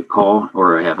that usually call,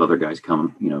 or I have other guys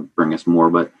come, bring us more.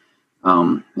 But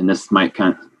and this might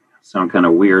kind of sound kind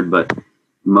of weird, but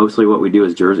mostly what we do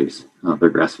is jerseys. They're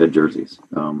grass-fed jerseys.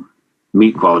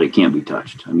 Meat quality can't be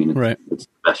touched. I mean, it's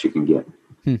the best you can get.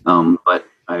 But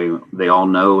they all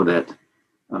know that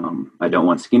I don't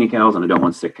want skinny cows and I don't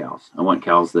want sick cows. I want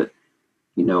cows that,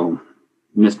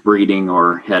 missed breeding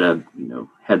or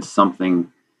had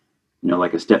something,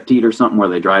 like a step teat or something where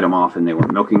they dried them off and they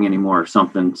weren't milking anymore or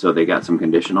something. So they got some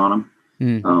condition on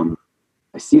them.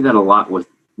 I see that a lot with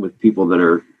people that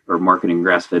are marketing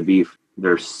grass-fed beef.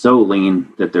 They're so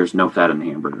lean that there's no fat in the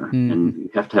hamburger. And you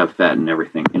have to have fat in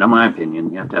everything. In my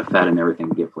opinion, you have to have fat in everything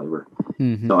to get flavor.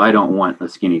 So I don't want a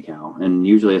skinny cow. And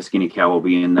usually a skinny cow will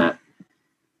be in that,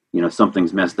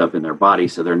 something's messed up in their body.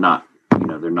 So they're not,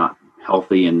 they're not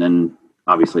healthy. And then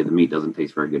obviously the meat doesn't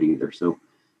taste very good either. So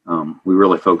we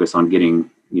really focus on getting,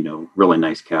 really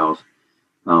nice cows.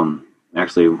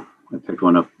 Actually, I picked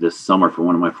one up this summer for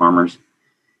one of my farmers.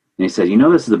 And he said,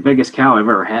 this is the biggest cow I've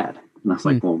ever had. And I was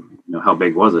like, well, how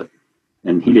big was it?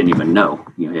 And he didn't even know.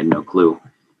 He had no clue.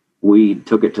 We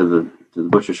took it to the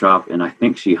butcher shop, and I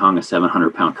think she hung a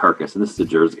 700-pound carcass. And this is a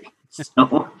Jersey.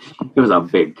 So it was a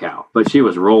big cow. But she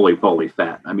was roly-poly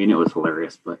fat. I mean, it was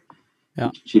hilarious. But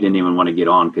she didn't even want to get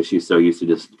on because she's so used to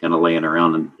just kind of laying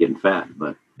around and getting fat.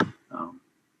 But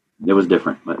it was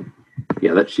different. But,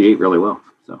 yeah, she ate really well.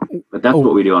 So, but that's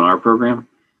what we do on our program.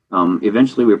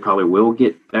 Eventually, we probably will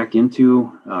get back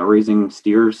into raising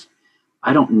steers.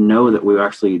 I don't know that we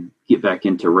actually get back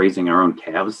into raising our own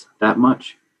calves that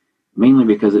much, mainly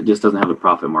because it just doesn't have the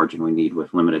profit margin we need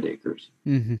with limited acres.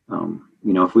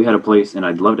 If we had a place, and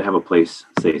I'd love to have a place,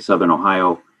 say Southern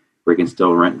Ohio, where you can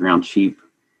still rent ground cheap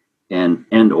and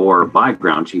or buy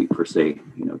ground cheap for, say,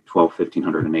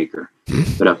 $1,200-$1,500 an acre.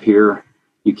 But up here,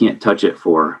 you can't touch it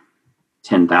for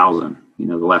 $10,000.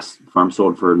 The last farm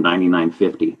sold for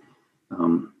 $9,950.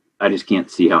 I just can't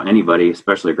see how anybody,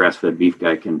 especially a grass-fed beef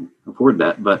guy, can afford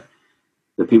that. But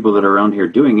the people that are around here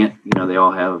doing it, they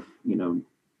all have, 10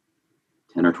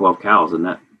 or 12 cows. And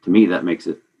that, to me, that makes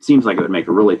it seems like it would make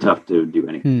it really tough to do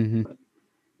anything. But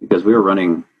because we were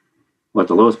running, at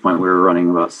the lowest point, we were running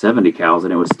about 70 cows,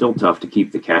 and it was still tough to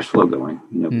keep the cash flow going,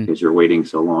 because you're waiting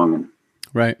so long. And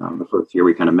the first year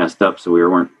we kind of messed up. So we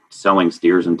weren't selling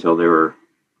steers until they were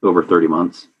over 30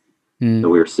 months. So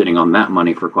we were sitting on that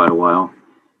money for quite a while.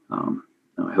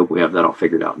 I hope we have that all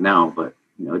figured out now, but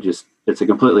it's a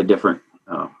completely different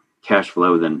cash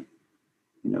flow than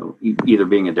either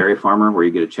being a dairy farmer where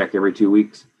you get a check every 2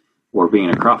 weeks, or being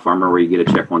a crop farmer where you get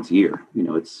a check once a year.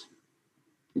 It's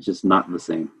just not the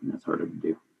same. It's harder to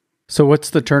do. So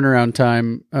what's the turnaround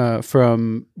time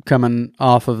from coming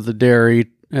off of the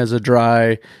dairy as a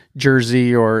dry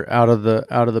Jersey or out of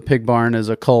the pig barn as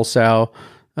a cull sow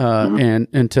and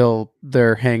until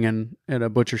they're hanging at a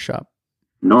butcher shop?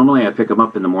 Normally, I pick them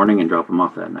up in the morning and drop them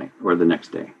off that night or the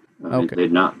next day. They're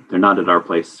not at our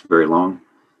place very long.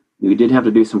 We did have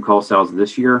to do some call sows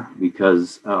this year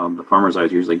because the farmers I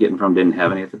was usually getting from didn't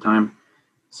have any at the time.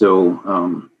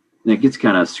 So it gets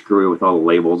kind of screwy with all the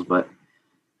labels, but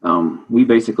we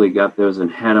basically got those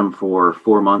and had them for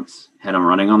 4 months, had them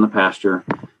running on the pasture,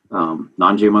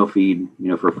 non-GMO feed,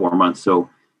 for 4 months. So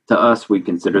to us, we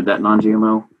considered that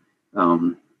non-GMO.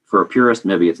 For a purist,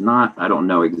 maybe it's not. I don't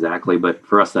know exactly, but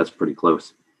for us, that's pretty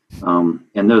close. And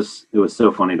it was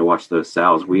so funny to watch those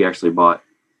sows. We actually bought,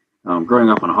 growing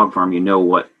up on a hog farm,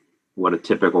 what a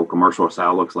typical commercial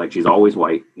sow looks like. She's always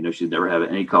white. She's never had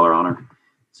any color on her.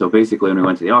 So basically, when we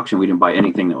went to the auction, we didn't buy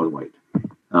anything that was white.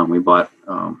 We bought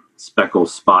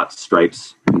speckles, spots,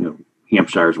 stripes,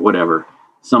 Hampshires, whatever,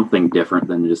 something different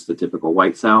than just the typical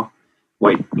white sow,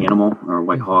 white animal or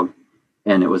white hog.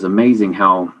 And it was amazing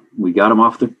how we got them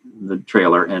off the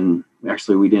trailer, and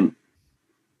actually we didn't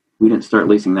start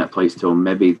leasing that place till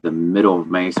maybe the middle of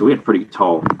May. So we had pretty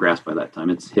tall grass by that time.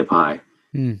 It's hip high.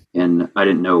 And I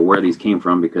didn't know where these came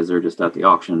from because they're just at the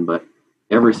auction, but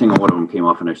every single one of them came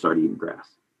off and I started eating grass.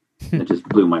 It just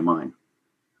blew my mind.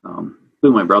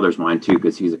 Blew my brother's mind too,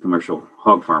 because he's a commercial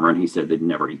hog farmer and he said they'd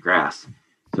never eat grass.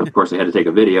 So of course I had to take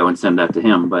a video and send that to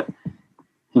him, but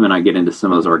him and I get into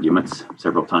some of those arguments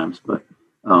several times, but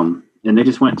and they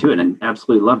just went to it and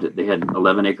absolutely loved it. They had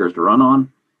 11 acres to run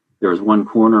on. There was one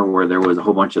corner where there was a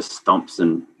whole bunch of stumps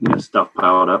and stuff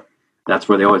piled up. That's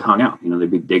where they always hung out. They'd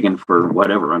be digging for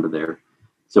whatever under there.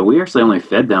 So we actually only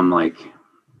fed them like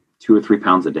 2 or 3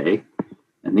 pounds a day.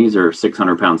 And these are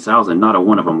 600-pound sows, and not a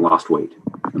one of them lost weight.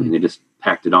 I mean, they just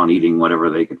packed it on eating whatever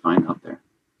they could find out there.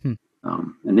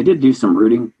 And they did do some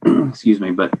rooting, excuse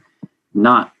me, but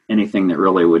not anything that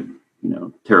really would,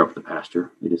 tear up the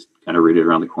pasture. They just kind of rooted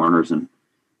around the corners, and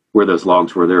where those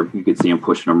logs were there, you could see them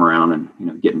pushing them around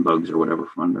and, getting bugs or whatever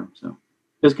from under them. So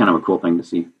it was kind of a cool thing to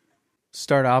see.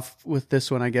 Start off with this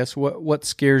one, I guess. What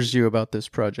scares you about this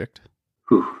project?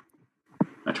 Whew.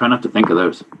 I try not to think of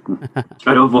those.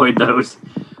 Try to avoid those.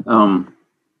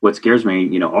 What scares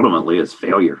me, ultimately is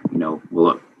failure. Well,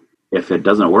 look, if it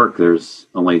doesn't work, there's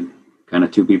only kind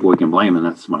of 2 people we can blame, and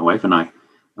that's my wife and I.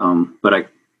 But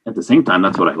at the same time,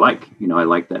 that's what I like. I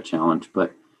like that challenge.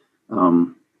 But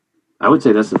I would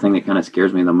say that's the thing that kind of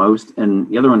scares me the most. And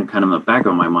the other one kind of in the back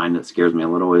of my mind that scares me a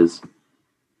little is,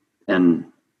 and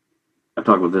I've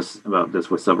talked about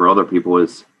this with several other people,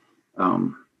 is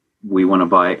we want to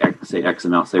buy, say X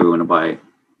amount, say we want to buy,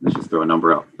 let's just throw a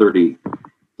number out, 30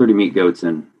 meat goats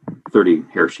and 30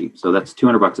 hair sheep. So that's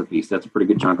 $200 a piece. That's a pretty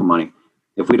good chunk of money.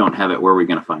 If we don't have it, where are we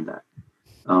going to find that?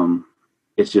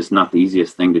 It's just not the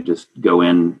easiest thing to just go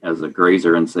in as a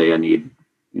grazer and say, I need,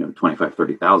 25,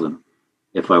 30,000.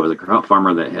 If I was a crop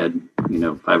farmer that had,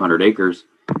 500 acres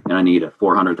and I need a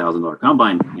 $400,000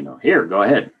 combine, here, go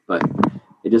ahead. But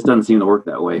it just doesn't seem to work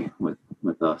that way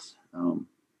with us.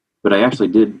 But I actually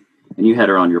did, and you had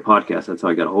her on your podcast. That's how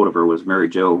I got a hold of her, was Mary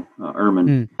Jo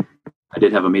Ehrman. I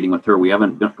did have a meeting with her. We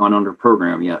haven't gone on her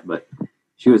program yet, but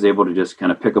she was able to just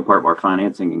kind of pick apart our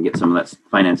financing and get some of that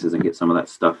finances and get some of that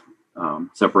stuff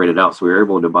separated out. So we were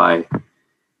able to buy, I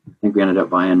think we ended up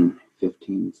buying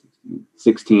 15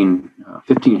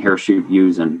 hair sheep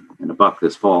ewes and a buck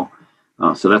this fall.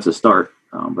 So that's a start.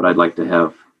 But I'd like to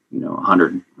have,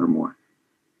 100 or more.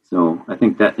 So I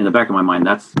think that in the back of my mind,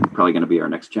 that's probably going to be our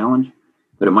next challenge,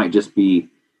 but it might just be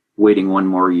waiting one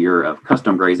more year of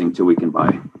custom grazing till we can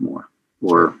buy more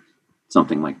or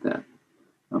something like that.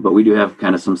 But we do have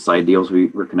kind of some side deals.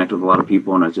 We're connected with a lot of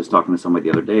people, and I was just talking to somebody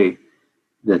the other day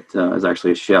that is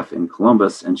actually a chef in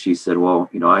Columbus, and she said, well,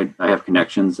 I have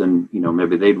connections, and,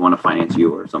 maybe they'd want to finance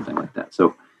you or something like that.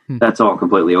 So that's all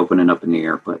completely open and up in the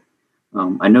air. But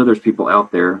I know there's people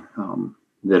out there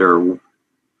that are, I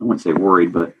wouldn't say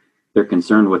worried, but they're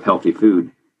concerned with healthy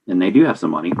food, and they do have some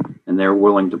money, and they're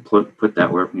willing to put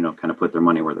that where, kind of put their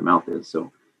money where their mouth is.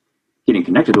 So getting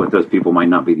connected with those people might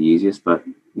not be the easiest, but,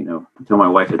 I tell my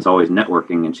wife it's always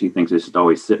networking, and she thinks it's just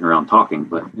always sitting around talking,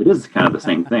 but it is kind of the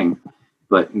same thing.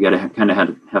 But you got to kind of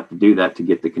have to do that to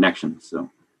get the connections. So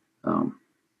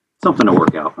something to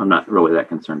work out. I'm not really that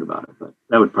concerned about it, but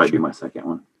that would probably be my second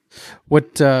one.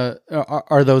 What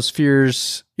are those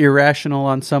fears irrational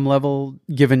on some level,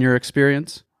 given your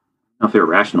experience? I don't know if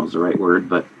irrational is the right word,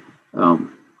 but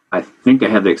I think I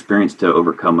have the experience to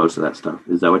overcome most of that stuff.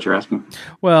 Is that what you're asking?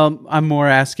 Well, I'm more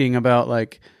asking about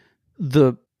like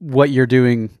what you're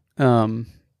doing.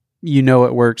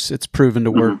 It works. It's proven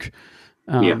to work.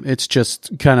 It's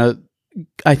just kind of,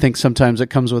 I think sometimes it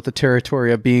comes with the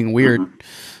territory of being weird,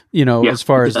 as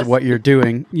far as what you're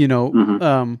doing,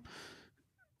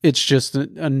 it's just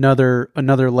another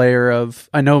layer of,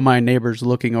 I know my neighbor's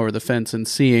looking over the fence and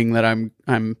seeing that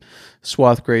I'm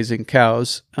swath grazing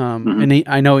cows. And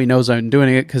I know he knows I'm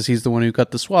doing it because he's the one who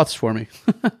cut the swaths for me.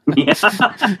 Yeah.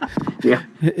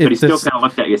 But he still kind of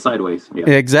looked at you sideways. Yeah.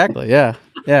 Exactly. Yeah.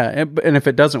 Yeah. And if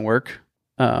it doesn't work,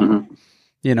 then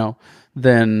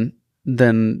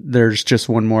there's just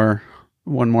one more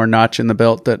notch in the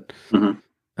belt that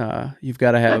you've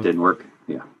got to have. That didn't work.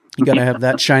 Yeah. You got to have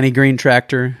that shiny green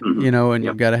tractor, and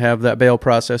you've got to have that bale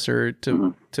processor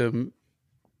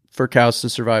for cows to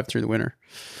survive through the winter.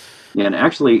 Yeah, and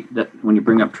actually, that when you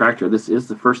bring up tractor, this is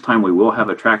the first time we will have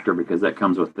a tractor because that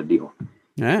comes with the deal.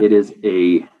 Yeah. It is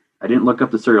I didn't look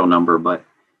up the serial number, but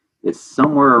it's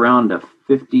somewhere around a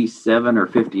 57 or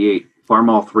 58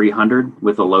 Farmall 300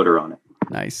 with a loader on it.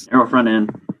 Nice. Narrow front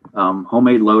end,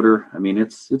 homemade loader. I mean,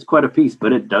 it's quite a piece,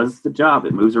 but it does the job.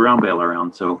 It moves around, bale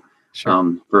around. So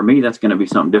sure. For me, that's going to be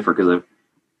something different because I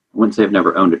wouldn't say I've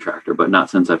never owned a tractor, but not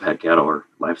since I've had cattle or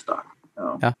livestock.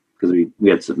 Because we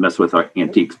had to mess with our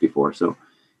antiques before, so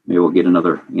maybe we'll get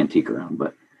another antique around.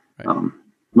 But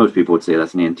most people would say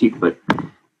that's an antique, but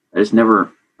I just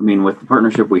never, I mean, with the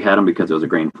partnership, we had them because it was a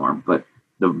grain farm, but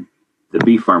the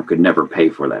beef farm could never pay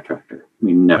for that tractor. I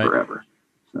mean, never, ever.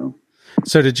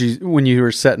 So did you, when you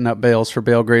were setting up bales for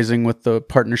bale grazing with the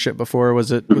partnership before,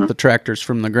 was it with the tractors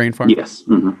from the grain farm? Yes.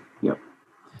 Yep.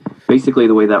 Basically,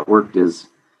 the way that worked is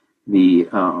the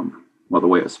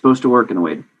way it was supposed to work and the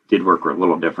way it did work were a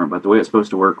little different, but the way it's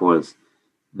supposed to work was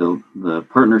the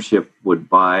partnership would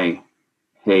buy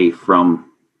hay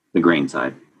from the grain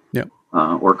side. Yep.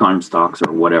 Or corn stalks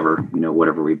or whatever,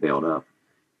 whatever we baled up.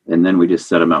 And then we just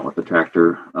set them out with the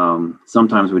tractor.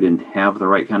 Sometimes we didn't have the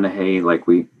right kind of hay. Like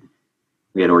we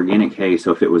had organic hay.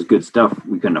 So if it was good stuff,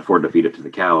 we couldn't afford to feed it to the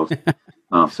cows.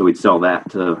 So we'd sell that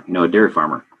to, a dairy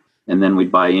farmer. And then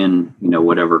we'd buy in,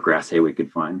 whatever grass hay we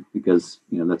could find, because,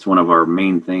 that's one of our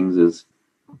main things is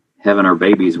having our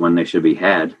babies when they should be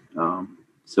had,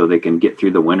 so they can get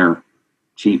through the winter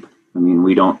cheap. I mean,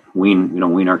 we don't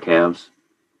wean our calves.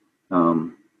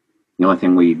 The only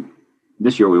thing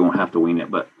this year we won't have to wean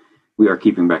it, but we are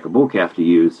keeping back a bull calf to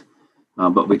use.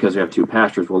 But because we have two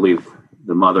pastures, we'll leave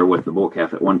the mother with the bull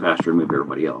calf at one pasture and move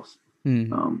everybody else.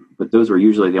 But those were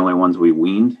usually the only ones we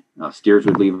weaned. Steers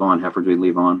would leave on, heifers we'd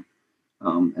leave on.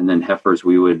 And then heifers,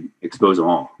 we would expose them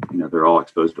all. They're all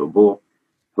exposed to a bull.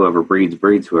 Whoever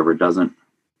breeds, whoever doesn't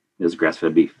is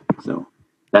grass-fed beef. So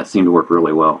that seemed to work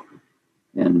really well.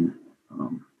 And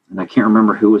I can't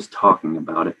remember who was talking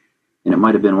about it. And it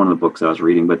might have been one of the books I was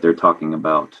reading, but they're talking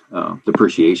about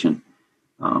depreciation.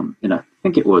 And I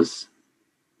think it was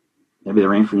maybe the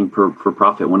Ranching for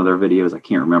Profit, one of their videos. I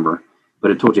can't remember,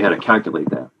 but it told you how to calculate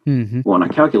that. Well, when I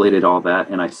calculated all that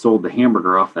and I sold the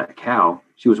hamburger off that cow,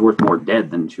 she was worth more dead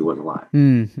than she was alive,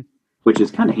 which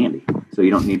is kind of handy. So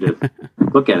you don't need to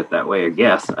look at it that way, I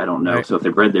guess. I don't know. Right. So if they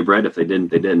bred, they bred. If they didn't,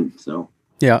 they didn't. So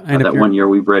yeah. And that one year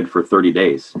we bred for 30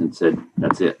 days and said,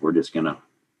 that's it. We're just going to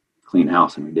clean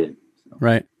house. And we did. So.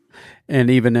 Right. And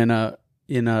even in a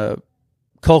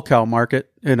cull cow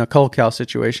market, in a cull cow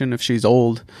situation, if she's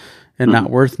old and not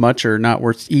worth much or not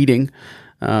worth eating,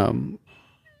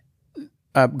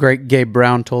 great Gabe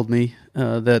Brown told me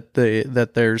that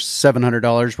there's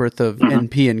 $700 worth of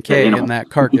NP and K in that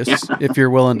carcass if you're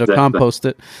willing to compost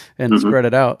it and spread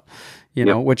it out.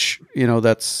 Which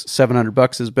that's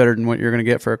 $700 is better than what you're going to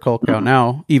get for a cull cow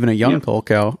now. Even a young cull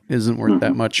cow isn't worth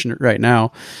that much right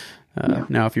now.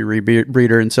 Now, if you rebreed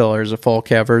her and sell her as a fall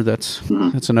calver,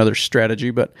 that's another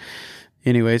strategy. But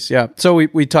anyways, yeah. So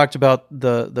we talked about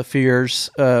the fears.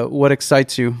 What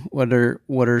excites you? What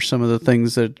are some of the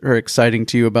things that are exciting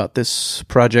to you about this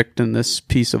project and this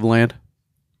piece of land?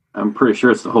 I'm pretty sure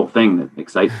it's the whole thing that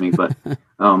excites me, but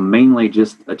mainly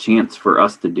just a chance for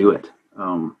us to do it.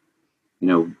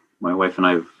 My wife and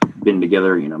I have been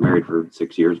together, married for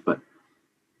 6 years, but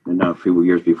a few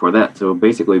years before that. So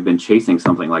basically we've been chasing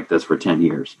something like this for 10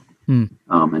 years.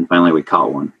 And finally we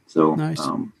caught one. So nice.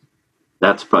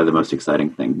 That's probably the most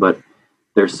exciting thing. But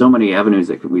there's so many avenues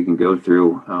that we can go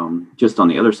through just on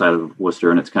the other side of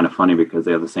Worcester. And it's kind of funny because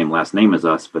they have the same last name as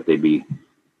us, but they'd be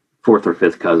fourth or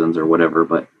fifth cousins or whatever,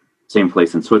 but same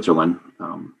place in Switzerland,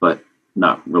 but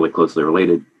not really closely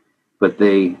related. But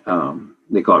they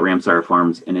call it Ramseyer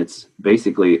Farms, and it's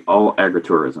basically all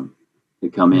agritourism. They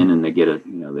come in and they get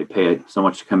they pay so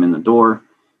much to come in the door,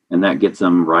 and that gets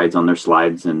them rides on their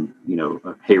slides and,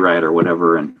 a hayride or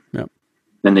whatever. And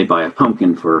then they buy a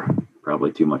pumpkin for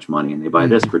probably too much money, and they buy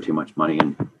this for too much money.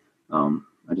 And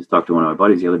I just talked to one of my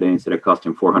buddies the other day and said it cost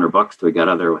him $400 till he got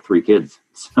out of there with 3 kids.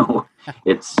 So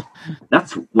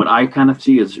that's what I kind of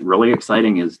see is really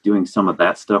exciting, is doing some of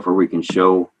that stuff where we can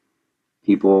show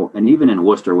people. And even in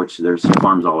Worcester, which there's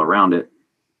farms all around it,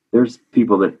 there's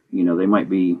people that, they might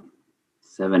be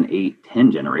 7, 8,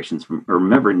 10 generations from, or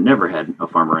never had a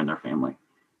farmer in their family.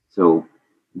 So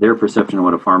their perception of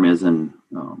what a farm is and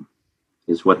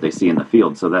is what they see in the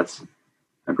field. So that's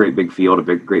a great big field,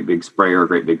 a great big sprayer, a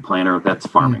great big planter. That's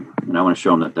farming. And I want to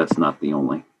show them that that's not the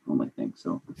only thing.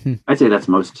 So I'd say that's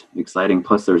most exciting.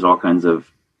 Plus there's all kinds of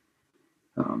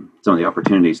some of the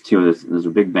opportunities too. There's a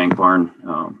big bank barn,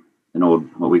 an old,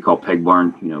 what we call peg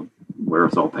barn, where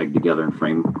it's all pegged together and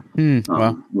framed.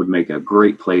 Wow. Would make a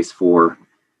great place for,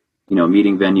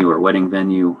 meeting venue or wedding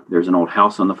venue. There's an old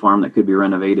house on the farm that could be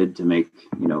renovated to make,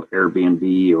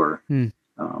 Airbnb or,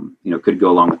 could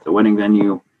go along with the wedding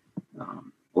venue,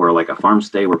 or like a farm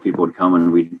stay where people would come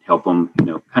and we'd help them,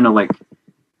 kind of like,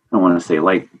 I don't want to say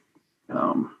like,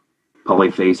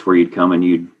 Polyface, where you'd come and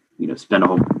you'd,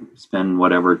 spend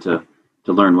whatever to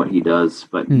learn what he does,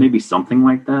 but maybe something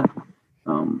like that.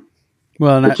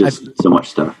 Well, and just so much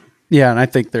stuff. Yeah. And I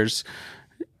think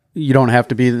you don't have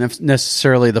to be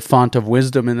necessarily the font of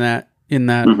wisdom in in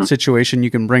that situation,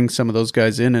 you can bring some of those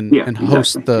guys in and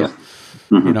host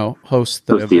host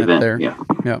the event there. Yeah.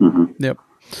 Yeah. Yep.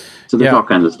 So there's all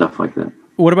kinds of stuff like that.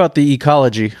 What about the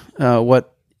ecology?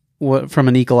 What from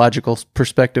an ecological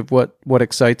perspective, what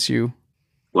excites you?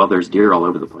 Well, there's deer all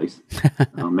over the place,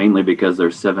 mainly because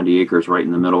there's 70 acres right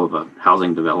in the middle of a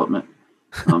housing development.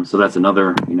 So that's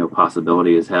another,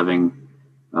 possibility is having,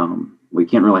 we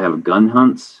can't really have gun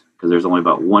hunts because there's only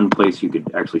about one place you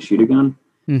could actually shoot a gun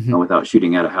without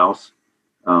shooting at a house.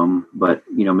 But,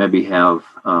 maybe have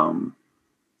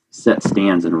set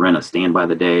stands and rent a stand by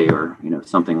the day or,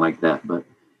 something like that. But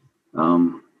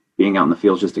being out in the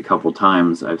fields just a couple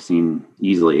times, I've seen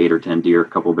easily 8 or 10 deer, a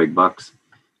couple big bucks.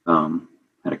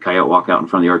 Had a coyote walk out in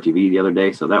front of the RTV the other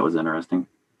day, so that was interesting.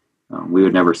 We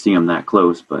would never see them that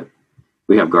close, but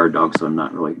we have guard dogs, so I'm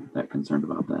not really that concerned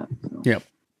about that. So. Yeah.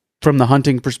 From the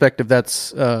hunting perspective,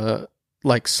 that's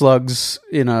like slugs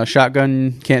in a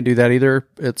shotgun. Can't do that either.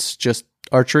 It's just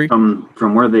archery.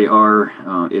 From where they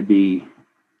are, it'd be,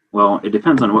 well, it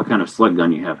depends on what kind of slug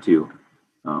gun you have too.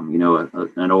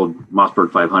 An old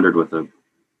Mossberg 500 with a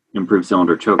improved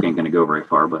cylinder choke ain't going to go very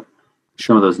far, but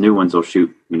some of those new ones will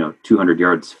shoot, 200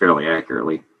 yards fairly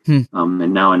accurately.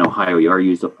 And now in Ohio, you are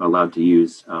allowed to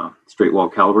use straight wall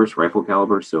calibers, rifle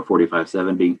calibers, so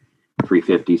 45-70,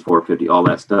 350s, 450, all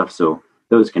that stuff. So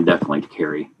those can definitely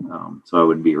carry. So I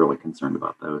wouldn't be really concerned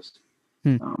about those.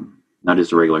 Not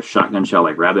just a regular shotgun shell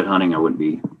like rabbit hunting. I wouldn't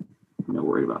be,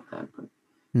 worried about that.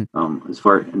 But as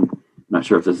far, I'm not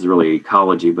sure if this is really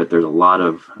ecology, but there's a lot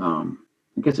of, I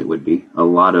guess it would be a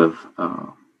lot of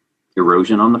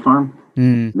erosion on the farm.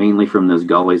 Mainly from those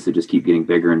gullies that just keep getting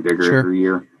bigger and bigger every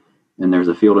year. And there's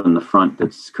a field in the front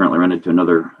that's currently rented to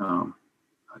another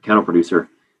cattle producer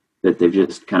that they've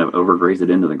just kind of overgrazed it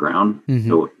into the ground.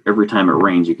 So every time it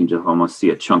rains, you can just almost see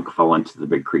a chunk fall into the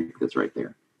big creek that's right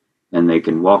there. And they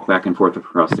can walk back and forth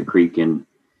across the creek. And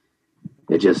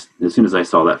it just, as soon as I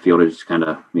saw that field, it just kind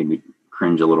of made me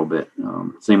cringe a little bit.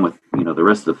 Same with, the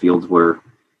rest of the fields where,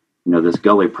 this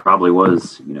gully probably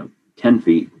was, 10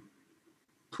 feet,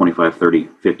 25, 30,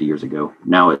 50 years ago.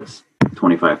 Now it's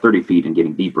 25, 30 feet and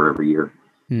getting deeper every year.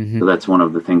 So that's one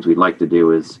of the things we'd like to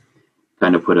do is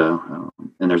kind of put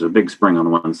and there's a big spring on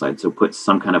one side. So put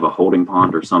some kind of a holding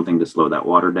pond or something to slow that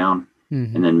water down.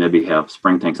 And then maybe have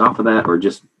spring tanks off of that or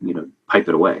just, pipe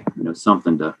it away,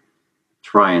 something to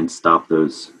try and stop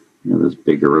those, those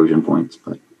big erosion points.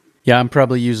 But yeah, I'm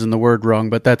probably using the word wrong,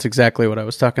 but that's exactly what I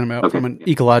was talking about from an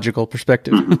ecological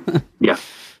perspective. Yeah.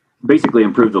 Basically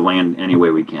improve the land any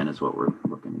way we can is what we're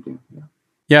looking to do.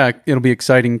 Yeah, it'll be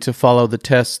exciting to follow the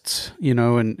tests,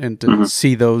 and to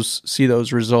see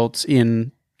those results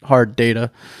in hard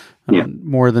data.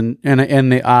 More than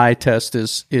and the eye test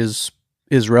is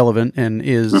relevant and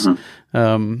is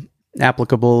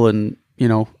applicable, and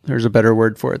there's a better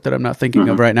word for it that I'm not thinking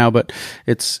of right now, but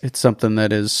it's something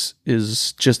that is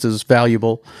just as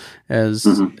valuable as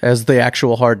the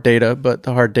actual hard data. But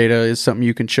the hard data is something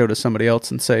you can show to somebody else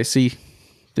and say, see,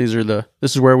 this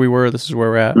is where we were, this is where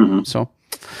we're at. So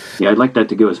yeah, I'd like that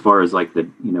to go as far as like the,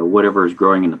 whatever is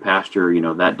growing in the pasture,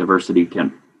 that diversity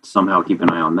can somehow keep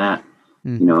an eye on that,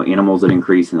 animals that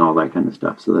increase and all that kind of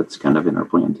stuff. So that's kind of in our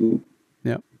plan too.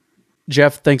 Yeah.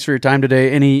 Jeff, thanks for your time today.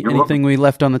 Anything we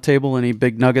left on the table? Any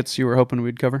big nuggets you were hoping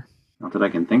we'd cover? Not that I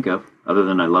can think of, other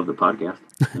than I love the podcast.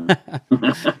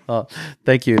 Well,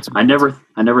 thank you. I never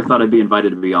thought I'd be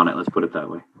invited to be on it. Let's put it that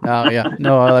way. Oh yeah,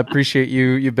 no, I appreciate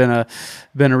you. You've been a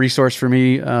resource for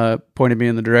me, pointed me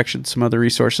in the direction of some other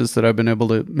resources that I've been able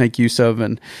to make use of,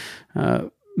 and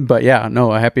but yeah,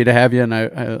 no, I'm happy to have you, and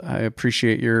I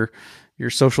appreciate your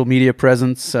social media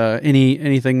presence.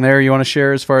 Anything there you want to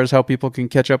share as far as how people can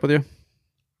catch up with you?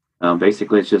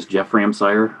 Basically, it's just Jeff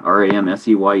Ramseyer,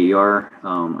 Ramseyer.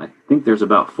 I think there's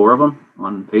about 4 of them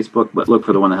on Facebook, but look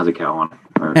for the one that has a cow on it,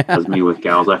 or has me with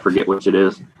cows. I forget which it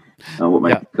is, what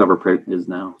my cover print is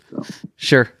now. So.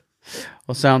 Sure.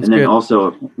 Well, sounds good. And then good.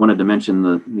 Also wanted to mention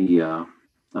the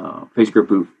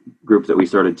Facebook group that we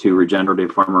started to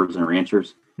Regenerative Farmers and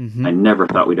Ranchers. I never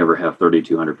thought we'd ever have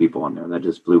 3,200 people on there. That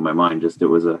just blew my mind. It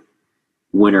was a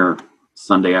winter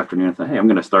Sunday afternoon. I thought, hey, I'm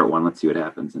going to start one. Let's see what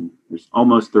happens. And there's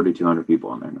almost 3,200 people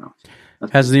on there now.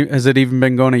 Has it even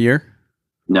been going a year?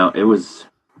 No, I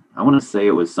want to say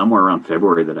it was somewhere around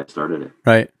February that I started it.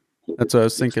 Right. That's what I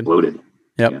was thinking. Exploded.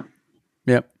 Yep.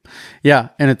 Yeah.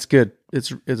 And it's good. It's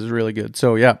really good.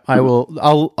 So yeah,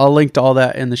 I'll link to all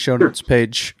that in the show notes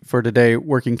page for today,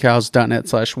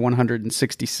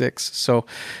 workingcows.net/166. So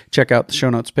check out the show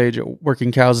notes page at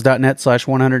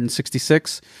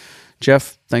workingcows.net/166.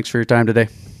 Jeff, thanks for your time today.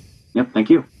 Yep. Thank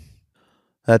you.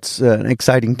 that's an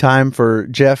exciting time for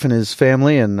Jeff and his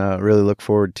family, and really look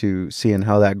forward to seeing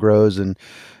how that grows. And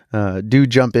do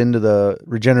jump into the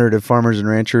Regenerative Farmers and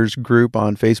Ranchers group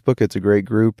on Facebook. It's a great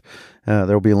group. There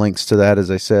will be links to that, as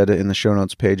I said, in the show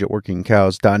notes page at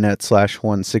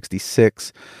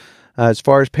workingcows.net/166. As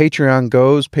far as Patreon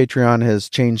goes, Patreon has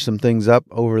changed some things up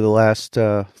over the last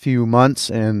few months,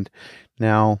 and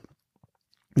now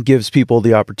gives people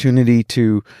the opportunity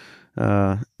to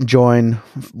join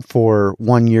for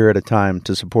 1 year at a time,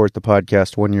 to support the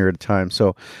podcast 1 year at a time.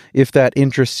 So if that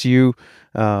interests you,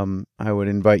 I would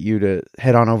invite you to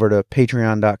head on over to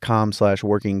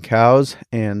patreon.com/workingcows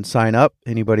and sign up.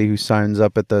 Anybody who signs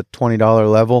up at the $20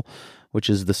 level, which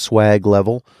is the swag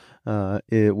level,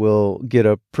 it will get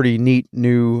a pretty neat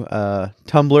new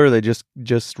tumbler. They just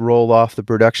rolled off the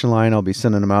production line. I'll be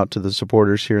sending them out to the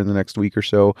supporters here in the next week or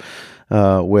so.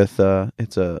 It's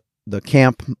the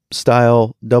camp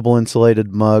style double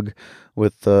insulated mug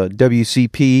with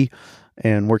WCP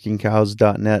and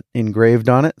workingcows.net engraved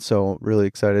on it. So really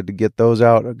excited to get those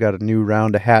out. I've got a new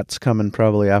round of hats coming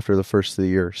probably after the first of the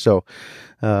year. So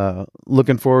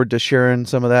looking forward to sharing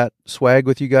some of that swag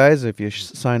with you guys. If you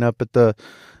sign up at the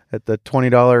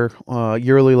 $20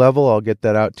 yearly level, I'll get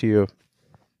that out to you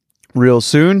real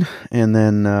soon. And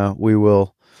then we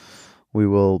will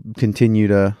continue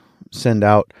to send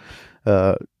out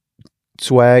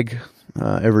swag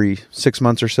every 6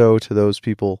 months or so to those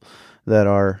people that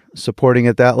are supporting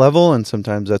at that level. And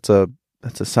sometimes that's a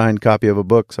signed copy of a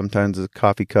book. Sometimes it's a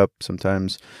coffee cup.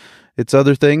 Sometimes it's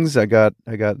other things. I got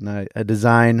a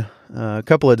design, a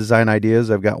couple of design ideas.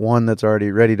 I've got one that's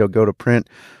already ready to go to print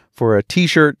for a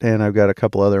t-shirt, and I've got a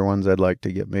couple other ones I'd like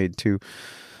to get made too.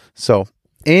 So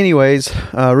anyways,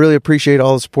 really appreciate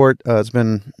all the support. It's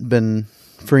been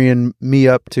freeing me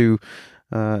up to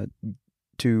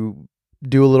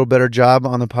do a little better job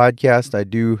on the podcast. I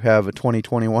do have a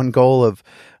 2021 goal of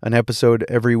an episode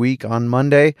every week on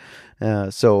Monday.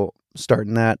 So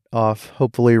starting that off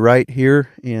hopefully right here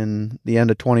in the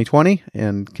end of 2020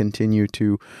 and continue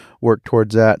to work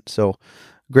towards that. So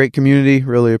great community.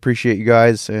 Really appreciate you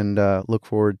guys, and look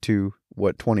forward to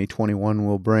what 2021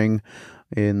 will bring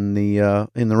in the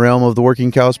realm of the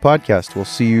Working Cows podcast. We'll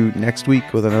see you next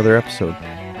week with another episode.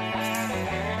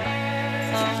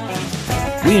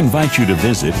 We invite you to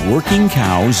visit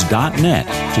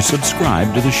workingcows.net to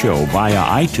subscribe to the show via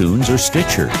iTunes or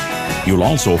Stitcher. You'll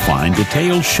also find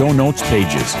detailed show notes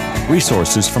pages,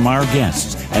 resources from our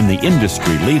guests, and the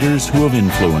industry leaders who have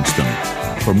influenced them.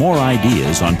 For more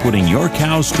ideas on putting your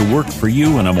cows to work for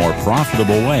you in a more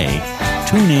profitable way,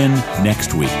 tune in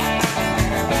next week.